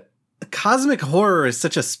go ahead. Cosmic horror is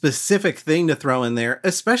such a specific thing to throw in there,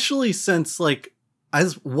 especially since, like,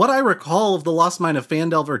 as what I recall of the Lost Mine of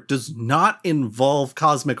Phandelver does not involve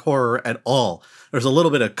cosmic horror at all. There's a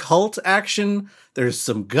little bit of cult action. There's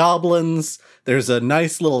some goblins. There's a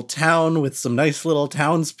nice little town with some nice little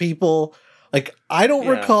townspeople. Like, I don't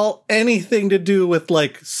recall anything to do with,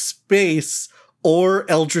 like, space or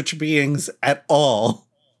eldritch beings at all.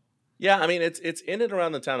 Yeah, I mean, it's in and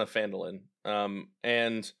around the town of Phandalin.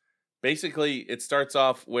 And basically, it starts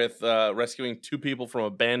off with rescuing 2 people from a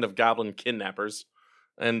band of goblin kidnappers.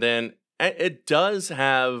 And then it does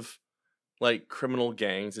have, like, criminal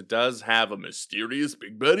gangs. It does have a mysterious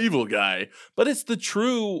big bad evil guy. But it's the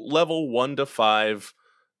true level 1 to 5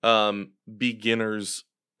 beginners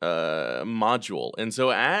module. And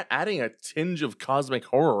so adding a tinge of cosmic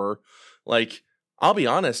horror, like, I'll be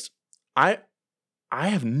honest, I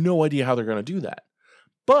have no idea how they're going to do that.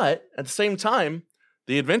 But at the same time,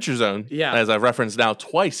 the Adventure Zone, as I've referenced now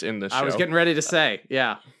twice in this show. I was getting ready to say,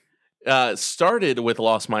 started with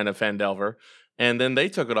Lost Mine of Phandelver, and then they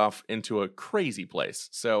took it off into a crazy place.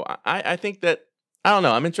 So I think that, I don't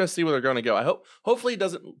know, I'm interested to see where they're going to go. Hopefully it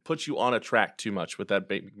doesn't put you on a track too much with that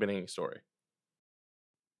beginning story.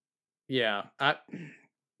 Yeah.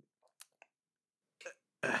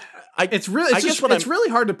 It's really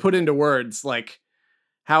hard to put into words, like,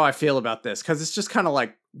 how I feel about this, because it's just kind of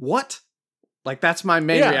like, what? Like, that's my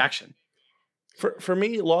main reaction. For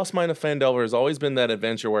me, Lost Mine of Phandelver has always been that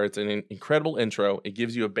adventure where it's an incredible intro. It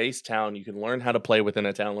gives you a base town. You can learn how to play within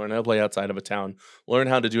a town, learn how to play outside of a town, learn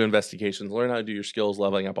how to do investigations, learn how to do your skills,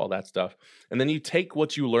 leveling up, all that stuff. And then you take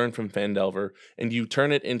what you learn from Phandelver and you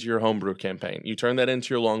turn it into your homebrew campaign. You turn that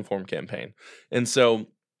into your long form campaign. And so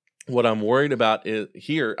what I'm worried about is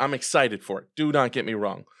here, I'm excited for it. Do not get me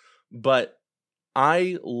wrong. But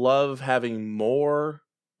I love having more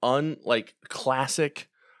classic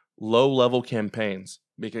low-level campaigns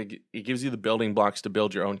because it gives you the building blocks to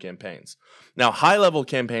build your own campaigns. Now, high-level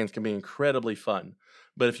campaigns can be incredibly fun,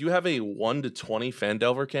 but if you have a 1 to 20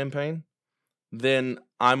 Phandelver campaign, then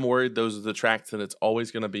I'm worried those are the tracks that it's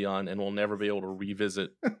always going to be on, and we'll never be able to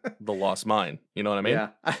revisit the Lost Mine. You know what I mean? Yeah.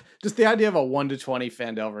 Just the idea of a 1 to 20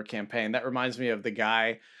 Phandelver campaign, that reminds me of the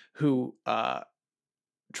guy who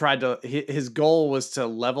his goal was to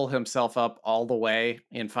level himself up all the way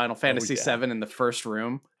in Final Fantasy VII in the first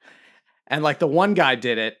room. And like the one guy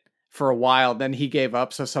did it for a while, then he gave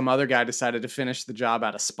up. So some other guy decided to finish the job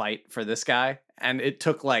out of spite for this guy. And it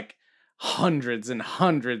took like hundreds and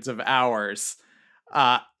hundreds of hours.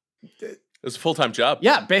 It was a full-time job.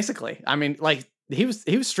 Yeah, basically. I mean, like he was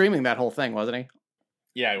streaming that whole thing, wasn't he?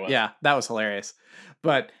 Yeah, he was. Yeah, that was hilarious.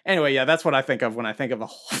 But anyway, yeah, that's what I think of when I think of a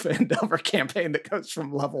whole Phandelver campaign that goes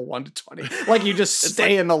from level 1 to 20. Like you just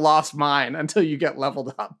stay in the Lost Mine until you get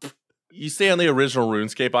leveled up. You stay on the original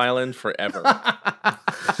RuneScape island forever.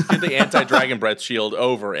 Get the anti-dragon breath shield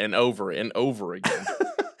over and over and over again.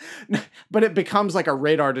 But it becomes like a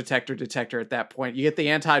radar detector at that point. You get the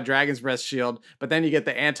anti-dragon's breath shield, but then you get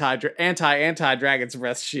the anti-dragon's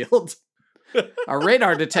breath shield. A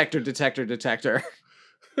radar detector.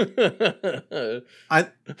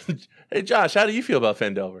 Hey Josh, how do you feel about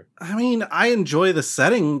Phandelver? I mean, I enjoy the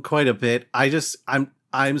setting quite a bit.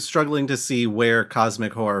 I'm struggling to see where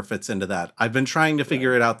cosmic horror fits into that. I've been trying to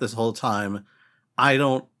figure it out this whole time.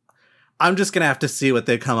 I'm just going to have to see what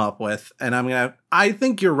they come up with. And I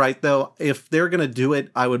think you're right though. If they're going to do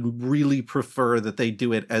it, I would really prefer that they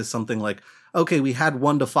do it as something like, okay, we had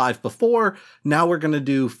 1 to 5 before. Now we're going to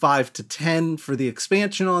do 5 to 10 for the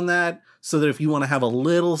expansion on that. So that if you want to have a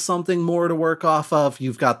little something more to work off of,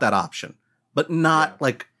 you've got that option. But not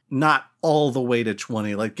all the way to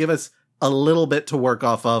 20. Like give us a little bit to work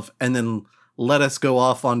off of and then let us go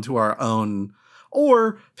off onto our own.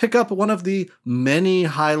 Or pick up one of the many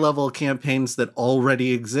high-level campaigns that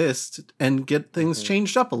already exist and get things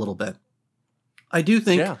changed up a little bit. I do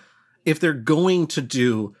think if they're going to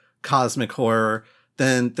do cosmic horror,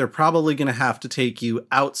 then they're probably going to have to take you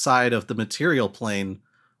outside of the material plane,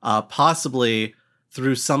 possibly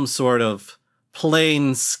through some sort of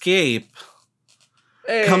planescape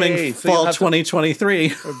coming fall 2023.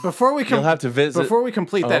 Before we you'll have to visit. Before we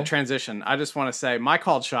complete that transition, I just want to say my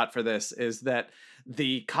called shot for this is that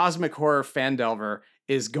the cosmic horror Phandelver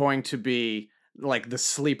is going to be like the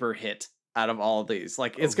sleeper hit out of all of these.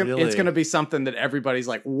 Like it's gonna be something that everybody's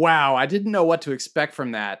like, wow, I didn't know what to expect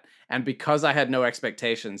from that, and because I had no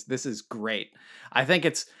expectations, this is great. I think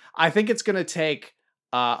it's gonna take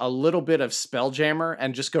a little bit of Spelljammer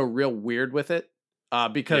and just go real weird with it.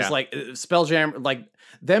 Because like Spelljammer, like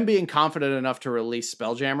them being confident enough to release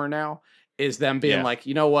Spelljammer now is them being like,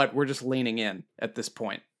 you know what, we're just leaning in at this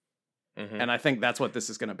point. Mm-hmm. And I think that's what this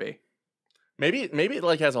is going to be. Maybe it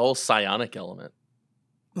like has a whole psionic element.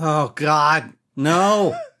 Oh God,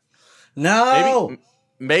 no, no.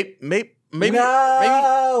 Maybe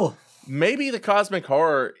no. Maybe the cosmic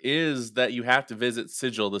horror is that you have to visit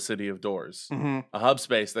Sigil, the City of Doors, a hub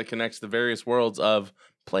space that connects the various worlds of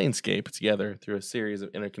Planescape together through a series of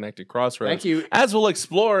interconnected crossroads. Thank you. As we'll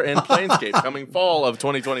explore in Planescape coming fall of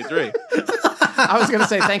 2023. I was going to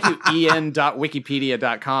say thank you,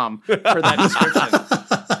 en.wikipedia.com, for that description.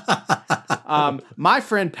 My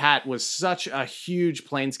friend Pat was such a huge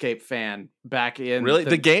Planescape fan back in... Really?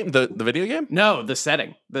 The game? The video game? No, the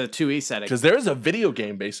setting. The 2E setting. Because there is a video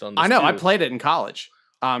game based on this. I know. too. I played it in college.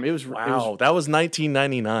 It was Wow, that was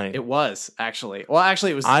 1999. It was actually. Well,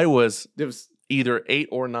 actually, I was it was either 8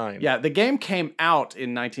 or 9. Yeah, the game came out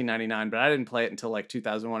in 1999, but I didn't play it until like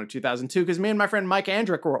 2001 or 2002 because me and my friend Mike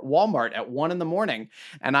Andrick were at Walmart at 1 a.m.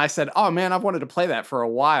 And I said, oh man, I've wanted to play that for a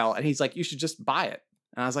while. And he's like, you should just buy it.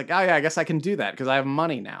 And I was like, oh yeah, I guess I can do that because I have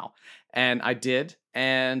money now. And I did.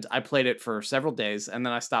 And I played it for several days. And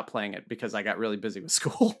then I stopped playing it because I got really busy with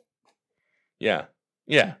school. Yeah.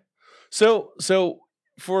 Yeah. So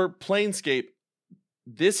for Planescape,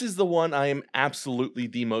 this is the one I am absolutely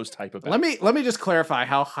the most hype about. Let me just clarify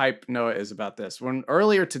how hype Noah is about this. When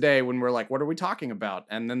earlier today, when we're like, what are we talking about?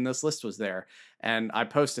 And then this list was there and I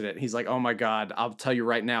posted it. He's like, oh my God, I'll tell you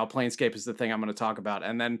right now, Planescape is the thing I'm going to talk about.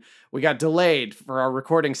 And then we got delayed for our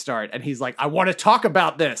recording start. And he's like, I want to talk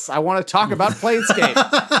about this. I want to talk about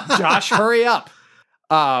Planescape. Josh, hurry up.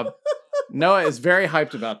 Noah is very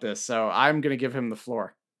hyped about this. So I'm going to give him the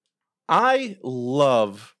floor. I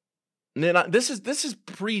love... This is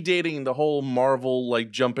predating the whole Marvel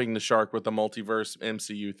like jumping the shark with the multiverse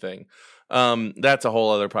MCU thing. That's a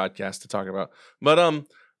whole other podcast to talk about. But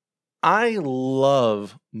I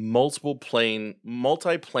love multiplanar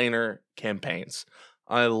campaigns.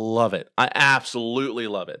 I love it. I absolutely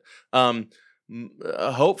love it.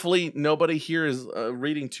 Hopefully nobody here is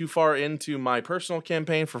reading too far into my personal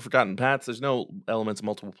campaign for Forgotten Paths. There's no elements of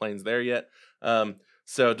multiple planes there yet.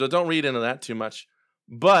 So don't read into that too much.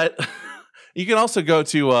 But you can also go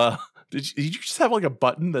to did you just have like a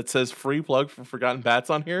button that says free plug for Forgotten Paths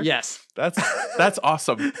on here? Yes. That's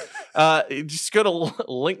awesome. Just go to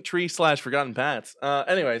Linktree/Forgotten Paths.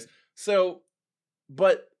 Anyways,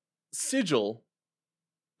 but Sigil,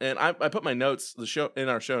 and I put my notes in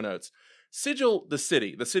our show notes. Sigil, the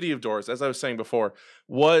city of doors, as I was saying before,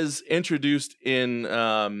 was introduced in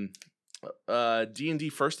D&D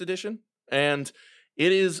First Edition, and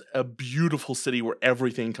it is a beautiful city where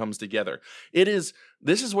everything comes together. This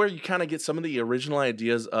is where you kind of get some of the original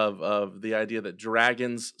ideas of the idea that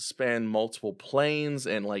dragons span multiple planes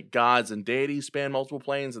and like gods and deities span multiple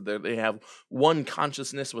planes, and they have one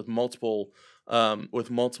consciousness with multiple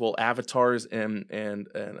avatars and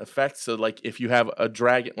effects. So like if you have a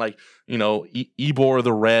dragon, like, you know, Ebor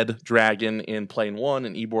the Red Dragon in plane 1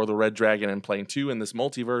 and Ebor the Red Dragon in plane 2 in this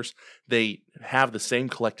multiverse, they have the same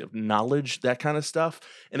collective knowledge, that kind of stuff.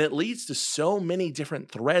 And it leads to so many different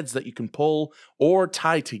threads that you can pull or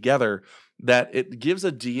tie together that it gives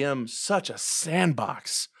a DM such a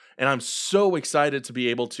sandbox. And I'm so excited to be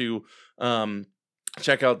able to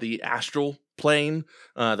check out the astral plane,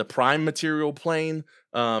 the prime material plane,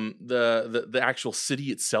 the actual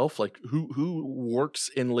city itself, like who works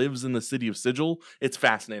and lives in the city of Sigil. It's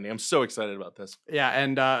fascinating. I'm so excited about this. Yeah,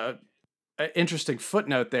 and interesting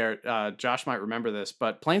footnote there. Josh might remember this,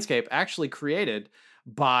 but Planescape actually created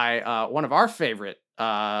by one of our favorite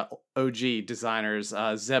OG designers,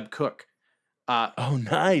 Zeb Cook. Oh,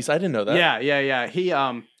 nice! I didn't know that. Yeah. He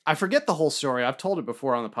I forget the whole story. I've told it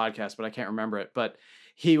before on the podcast, but I can't remember it. But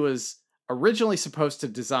he was originally supposed to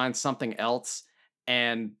design something else,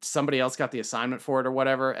 and somebody else got the assignment for it or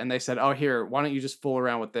whatever, and they said, oh, here, why don't you just fool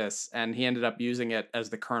around with this? And he ended up using it as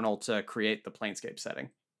the kernel to create the Planescape setting.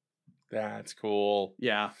 That's cool.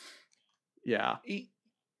 Yeah. I'm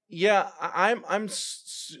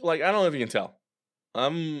like, I don't know if you can tell,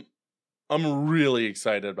 I'm really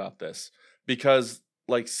excited about this because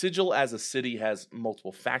like Sigil as a city has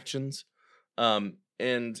multiple factions,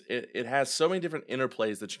 and it has so many different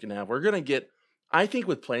interplays that you can have. We're going to get, I think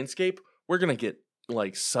with Planescape, we're going to get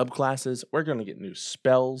like subclasses. We're going to get new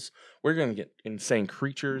spells. We're going to get insane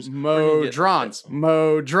creatures. Modrons.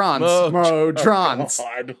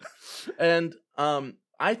 And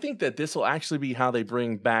I think that this will actually be how they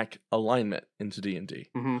bring back alignment into D&D.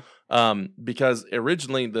 Mm-hmm. Because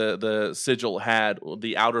originally the Sigil had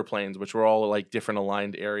the outer planes, which were all like different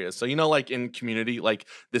aligned areas. So, you know, like in Community, like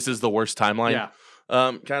this is the worst timeline. Yeah.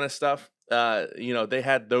 Kind of stuff. You know, they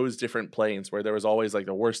had those different planes where there was always like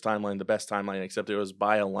the worst timeline, the best timeline, except it was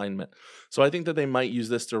by alignment. So I think that they might use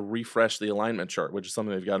this to refresh the alignment chart, which is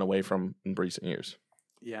something they've gotten away from in recent years.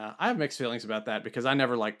 Yeah, I have mixed feelings about that because I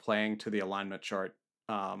never liked playing to the alignment chart.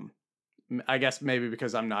 I guess maybe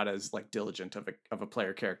because I'm not as like diligent of a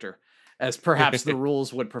player character as perhaps the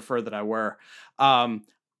rules would prefer that I were. One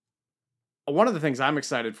of the things I'm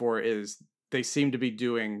excited for is they seem to be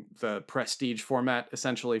doing the prestige format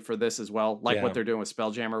essentially for this as well, like what they're doing with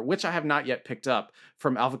Spelljammer, which I have not yet picked up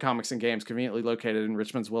from Alpha Comics and Games, conveniently located in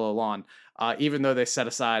Richmond's Willow Lawn, even though they set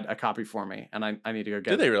aside a copy for me, and I need to go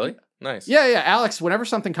get it. Did they really? Nice. Yeah. Alex, whenever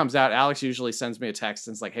something comes out, Alex usually sends me a text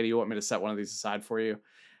and it's like, hey, do you want me to set one of these aside for you?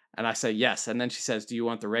 And I say yes. And then she says, do you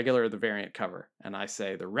want the regular or the variant cover? And I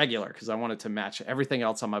say the regular because I want it to match everything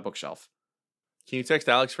else on my bookshelf. Can you text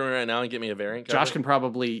Alex for me right now and get me a variant cover? Josh can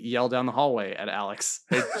probably yell down the hallway at Alex.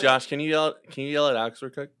 Hey, Josh, can you yell at Alex real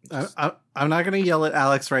quick? I'm not going to yell at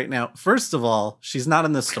Alex right now. First of all, she's not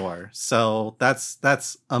in the store, so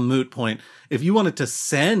that's a moot point. If you wanted to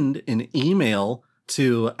send an email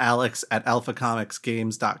to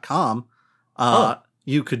alex@alphacomicsgames.com,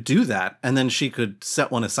 you could do that, and then she could set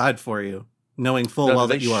one aside for you, knowing full well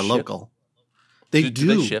that you are local. They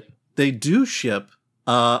do. They ship? They do ship,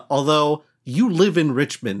 although you live in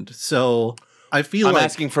Richmond, so I feel I'm like...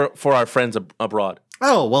 asking for our friends abroad.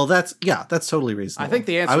 Oh, well, that's totally reasonable. I think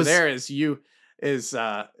the answer there is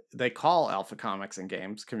they call Alpha Comics and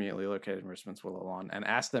Games, conveniently located in Richmond's Willow Lawn, and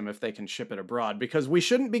ask them if they can ship it abroad, because we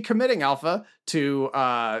shouldn't be committing Alpha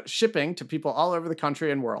to shipping to people all over the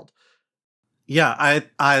country and world. Yeah, I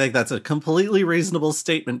think that's a completely reasonable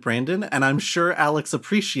statement, Brandon, and I'm sure Alex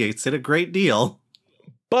appreciates it a great deal.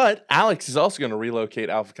 But Alex is also going to relocate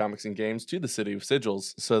Alpha Comics and Games to the city of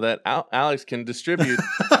Sigils so that Alex can distribute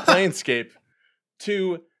Planescape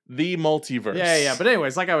to the multiverse. Yeah. But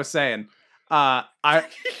anyways, like I was saying, I'm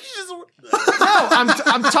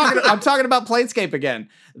talking about Planescape again.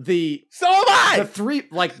 So am I.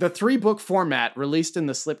 The 3-book format released in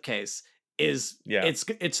the slipcase is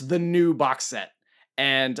it's the new box set,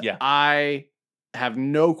 and I have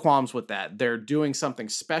no qualms with that. They're doing something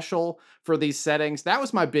special for these settings. That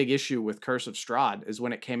was my big issue with Curse of Strahd, is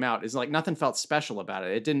when it came out, is like nothing felt special about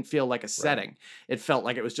it. It didn't feel like a setting. It felt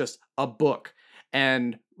like it was just a book.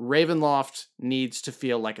 And Ravenloft needs to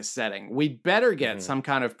feel like a setting. We better get some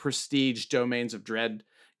kind of prestige Domains of Dread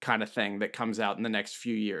kind of thing that comes out in the next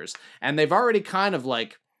few years. And they've already kind of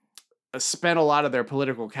like spent a lot of their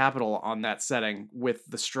political capital on that setting with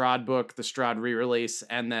the Strahd book, the Strahd re-release,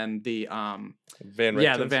 and then the Van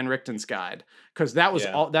Richten's Guide, because that was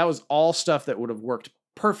all stuff that would have worked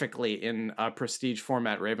perfectly in a prestige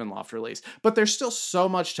format Ravenloft release. But there's still so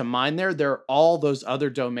much to mine there. There are all those other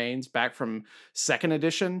domains back from 2nd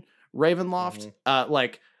edition Ravenloft,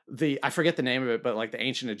 like I forget the name of it, but like the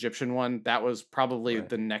ancient Egyptian one, that was probably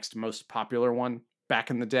the next most popular one back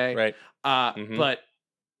in the day. Right. But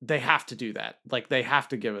they have to do that. Like, they have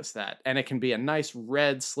to give us that. And it can be a nice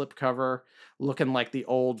red slipcover looking like the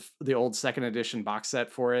old 2nd edition box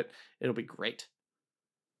set for it. It'll be great.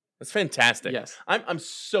 That's fantastic. Yes. I'm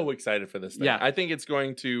so excited for this thing. Yeah. I think it's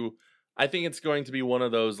going to be one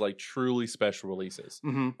of those like truly special releases.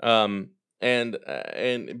 Mm-hmm.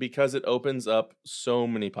 And because it opens up so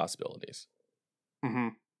many possibilities. Mm-hmm.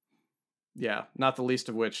 Yeah, not the least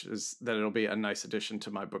of which is that it'll be a nice addition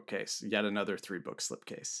to my bookcase. Yet another 3-book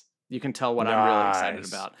slipcase. You can tell what I'm really excited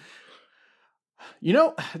about. You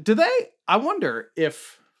know, I wonder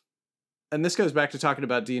if, and this goes back to talking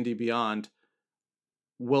about D&D Beyond,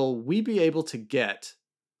 will we be able to get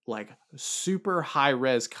like super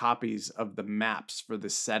high-res copies of the maps for the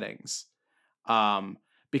settings?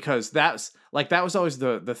 Because that was always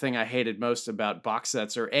the thing I hated most about box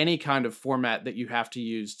sets or any kind of format that you have to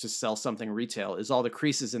use to sell something retail, is all the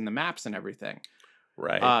creases in the maps and everything.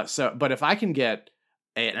 Right. But if I can get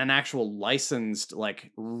an actual licensed,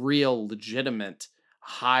 like real legitimate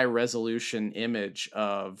high resolution image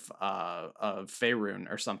of Faerun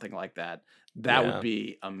or something like that, that would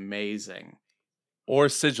be amazing. Or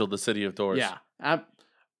Sigil, the City of Doors. Yeah.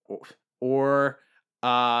 Or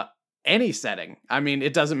any setting. I mean,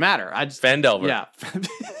 it doesn't matter. Phandelver. Yeah.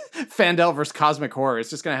 Phandelver's Cosmic Horror. It's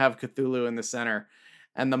just going to have Cthulhu in the center.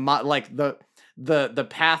 And the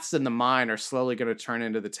paths in the mine are slowly going to turn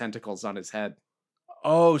into the tentacles on his head.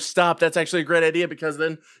 Oh, stop. That's actually a great idea, because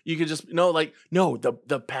then you could just,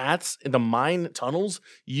 the paths in the mine tunnels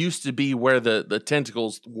used to be where the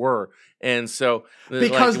tentacles were. And so...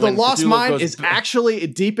 Because the Lost Mine is actually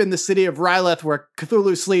deep in the city of Ryleth where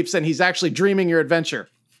Cthulhu sleeps, and he's actually dreaming your adventure.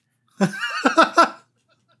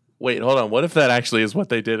 Wait, hold on. What if that actually is what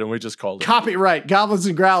they did and we just called it? Copyright Goblins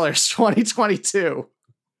and Growlers 2022.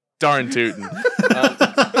 Darn tootin'.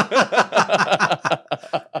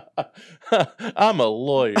 I'm a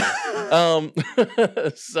lawyer.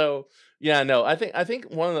 So yeah, no, I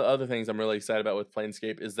think one of the other things I'm really excited about with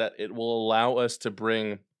Planescape is that it will allow us to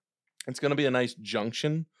bring, it's going to be a nice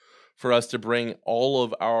junction for us to bring all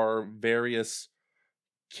of our various,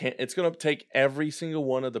 it's going to take every single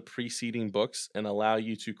one of the preceding books and allow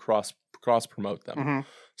you to cross promote them. Mm-hmm.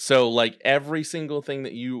 So like every single thing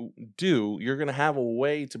that you do, you're going to have a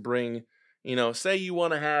way to bring, say you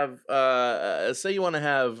want to have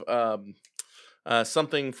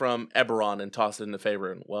something from Eberron and toss it into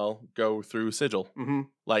Faerun. Well, go through Sigil. Mm-hmm.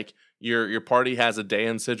 Like your party has a day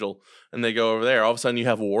in Sigil, and they go over there. All of a sudden, you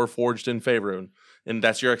have Warforged in Faerun, and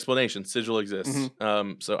that's your explanation. Sigil exists.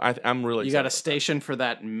 So I'm really you got a station for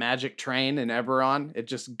that magic train in Eberron. It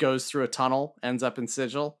just goes through a tunnel, ends up in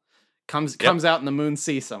Sigil, comes out in the Moon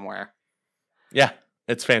Sea somewhere. Yeah,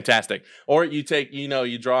 it's fantastic. Or you take,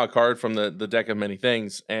 you draw a card from the deck of many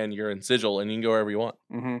things, and you're in Sigil, and you can go wherever you want.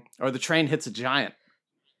 Mm-hmm. Or the train hits a giant.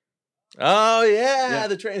 Oh yeah,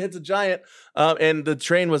 the train hits a giant, and the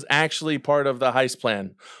train was actually part of the heist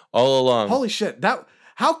plan all along. Holy shit!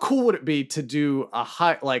 How cool would it be to do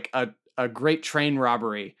a great train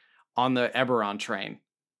robbery on the Eberron train?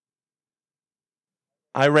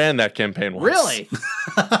 I ran that campaign once. Really?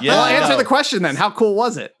 Yeah. Well, answer the question then. How cool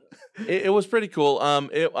was it? It was pretty cool.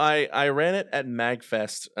 I ran it at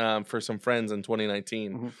MagFest for some friends in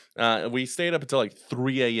 2019. We stayed up until like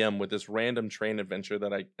 3 a.m. with this random train adventure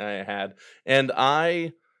that I had, and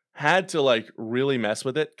I had to like really mess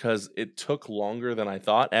with it because it took longer than I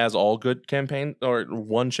thought, as all good campaign or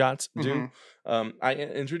one shots do. I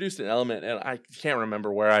introduced an element, and I can't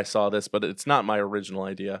remember where I saw this, but it's not my original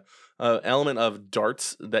idea. Element of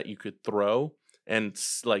darts that you could throw, and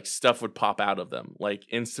like stuff would pop out of them, like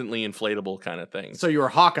instantly inflatable kind of thing. So you were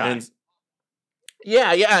Hawkeye. And,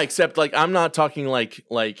 yeah. Except like I'm not talking like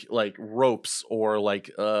ropes or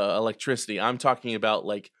like electricity. I'm talking about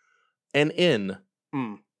like an inn.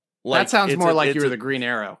 Like, that sounds more like you were the Green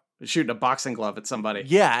Arrow shooting a boxing glove at somebody.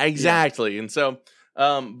 Yeah, exactly. Yeah. And so,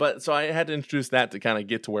 so I had to introduce that to kind of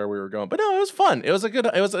get to where we were going. But no, it was fun. It was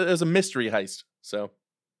a mystery heist. So,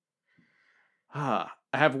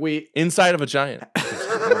 have we inside of a giant?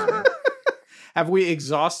 Have we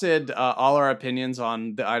exhausted all our opinions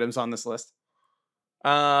on the items on this list?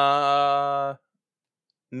 No.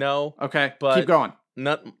 Okay, but keep going.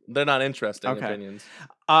 They're not interesting opinions.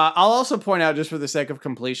 I'll also point out, just for the sake of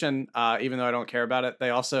completion, even though I don't care about it,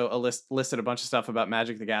 they also listed a bunch of stuff about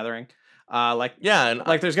Magic the Gathering. There's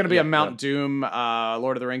going to be a Mount Doom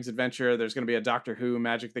Lord of the Rings adventure. There's going to be a Doctor Who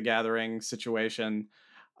Magic the Gathering situation.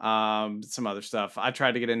 Some other stuff. I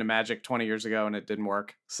tried to get into Magic 20 years ago and it didn't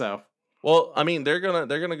work. So, well, I mean, they're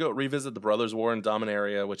gonna go revisit the Brothers' War in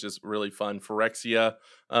Dominaria, which is really fun. Phyrexia,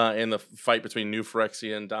 in the fight between New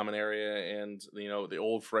Phyrexia and Dominaria, and the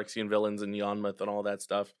old Phyrexian villains in Yawgmoth and all that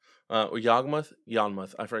stuff. Yawgmoth,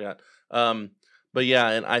 I forgot. But yeah,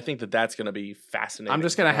 and I think that's gonna be fascinating. I'm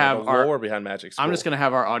just gonna have our lore behind Magic School. I'm just gonna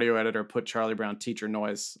have our audio editor put Charlie Brown teacher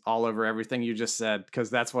noise all over everything you just said,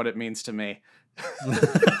 because that's what it means to me.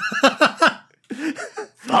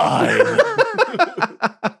 Fine.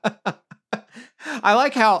 I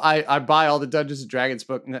like how I buy all the Dungeons & Dragons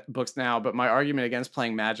books now, but my argument against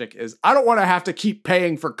playing Magic is I don't want to have to keep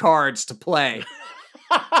paying for cards to play.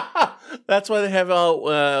 That's why they have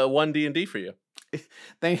one D&D for you.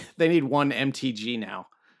 They need one MTG now.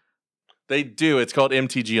 They do. It's called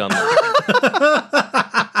MTG Online.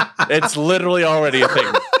 It's literally already a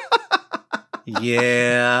thing.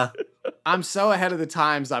 Yeah. I'm so ahead of the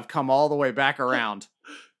times, I've come all the way back around.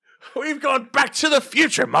 We've gone back to the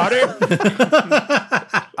future, Marty. All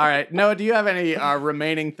right. Noah, do you have any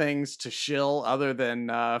remaining things to shill other than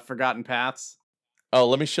Forgotten Paths? Oh,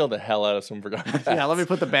 let me shill the hell out of some Forgotten Paths. Yeah, let me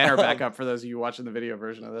put the banner back up for those of you watching the video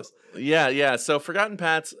version of this. Yeah. So Forgotten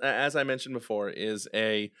Paths, as I mentioned before, is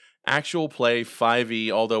a actual play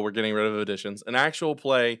 5e, although we're getting rid of editions, an actual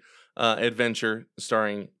play adventure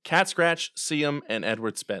starring Cat Scratch, Siam, and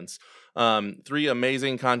Edward Spence. 3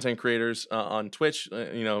 amazing content creators on Twitch,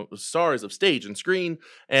 stars of stage and screen,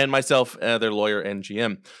 and myself, their lawyer and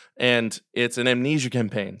GM. And it's an amnesia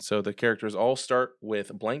campaign. So the characters all start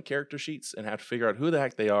with blank character sheets and have to figure out who the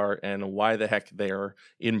heck they are and why the heck they are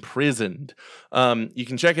imprisoned. You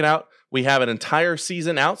can check it out. We have an entire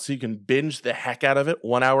season out, so you can binge the heck out of it,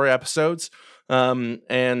 1-hour episodes. And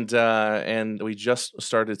we just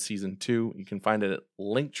started season 2. You can find it at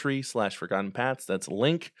Linktree/Forgotten Paths. That's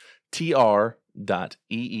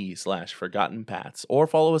linktr.ee/Forgotten Paths, or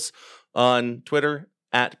follow us on Twitter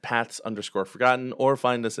at Paths_Forgotten, or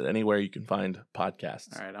find us at anywhere you can find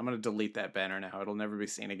podcasts. All right, I'm going to delete that banner now. It'll never be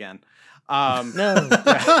seen again. No.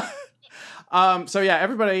 So yeah,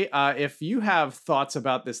 everybody, if you have thoughts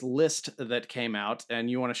about this list that came out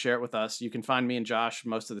and you want to share it with us, you can find me and Josh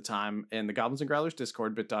most of the time in the Goblins and Growlers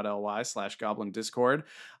Discord, bit.ly/Goblin Discord.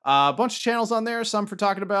 A bunch of channels on there, some for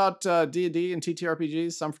talking about D&D and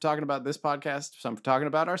TTRPGs, some for talking about this podcast, some for talking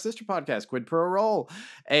about our sister podcast, Quid Pro Roll,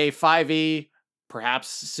 a 5e, perhaps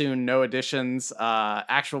soon no additions,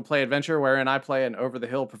 actual play adventure wherein I play an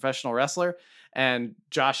over-the-hill professional wrestler. And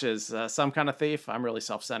Josh is some kind of thief. I'm really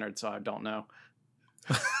self-centered, so I don't know.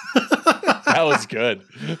 That was good.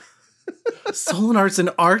 Solinar's an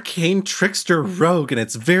arcane trickster rogue, and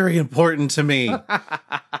it's very important to me.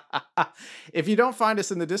 If you don't find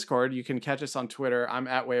us in the Discord, you can catch us on Twitter. I'm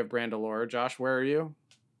at Way of Brandalore. Josh, where are you?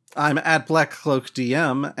 I'm at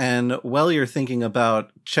BlackCloakDM, and while you're thinking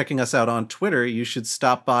about checking us out on Twitter, you should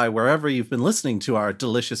stop by wherever you've been listening to our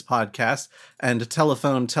delicious podcast and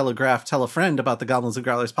telephone, telegraph, tell a friend about the Goblins and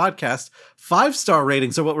Growlers podcast. 5-star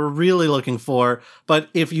ratings are what we're really looking for, but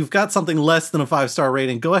if you've got something less than a 5-star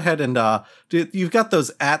rating, go ahead and you've got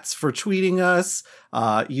those ats for tweeting us.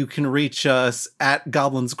 You can reach us at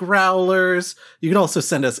Goblins Growlers. You can also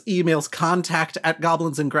send us emails,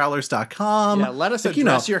 contact@goblinsandgrowlers.com. Yeah, let us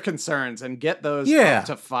address your concerns and get those up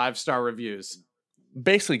to 5-star reviews.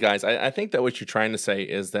 Basically, guys, I think that what you're trying to say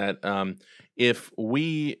is that if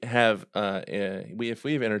we have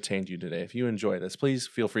entertained you today, if you enjoy this, please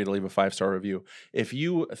feel free to leave a 5-star review. If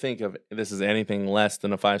you think of this as anything less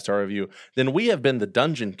than a 5-star review, then we have been the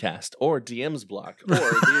Dungeon Cast or DM's Block or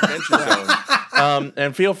the Adventure Zone.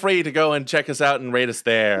 And feel free to go and check us out and rate us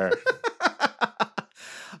there.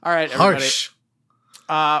 All right, everybody. Harsh.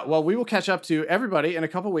 Well, we will catch up to everybody in a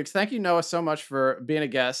couple weeks. Thank you, Noah, so much for being a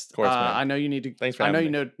guest. Of course, man. I know you need to. Thanks for I know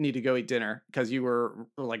having me. you need to go eat dinner because you were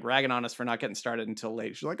like ragging on us for not getting started until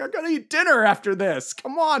late. She's like, I gotta eat dinner after this.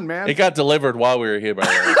 Come on, man. It got delivered while we were here, by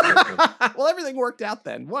the way. Well, everything worked out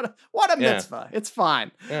then. What a mitzvah. It's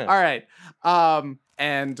fine. Yeah. All right.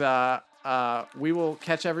 We will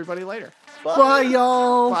catch everybody later. Bye,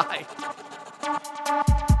 y'all. Bye.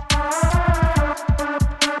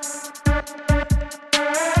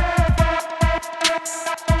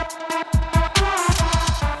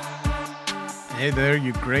 Hey there,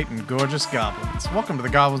 you great and gorgeous goblins. Welcome to the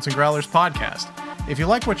Goblins and Growlers podcast. If you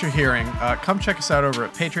like what you're hearing, come check us out over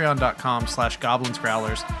at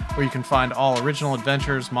patreon.com/goblinsgrowlers, where you can find all original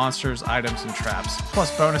adventures, monsters, items, and traps,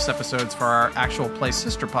 plus bonus episodes for our actual play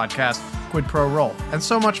sister podcast, Quid Pro Roll, and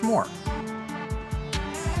so much more.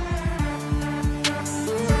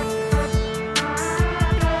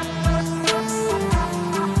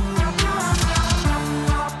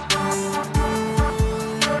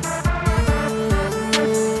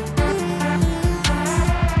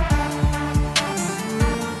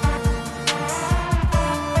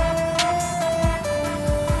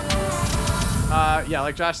 Yeah,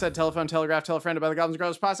 like Josh said, telephone, telegraph, tell a friend about the Goblins and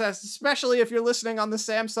Growlers podcast, especially if you're listening on the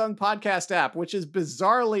Samsung podcast app, which is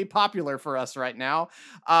bizarrely popular for us right now.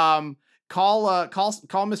 Call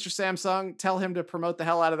Mr. Samsung, tell him to promote the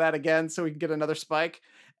hell out of that again so we can get another spike,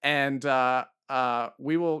 and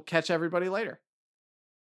we will catch everybody later.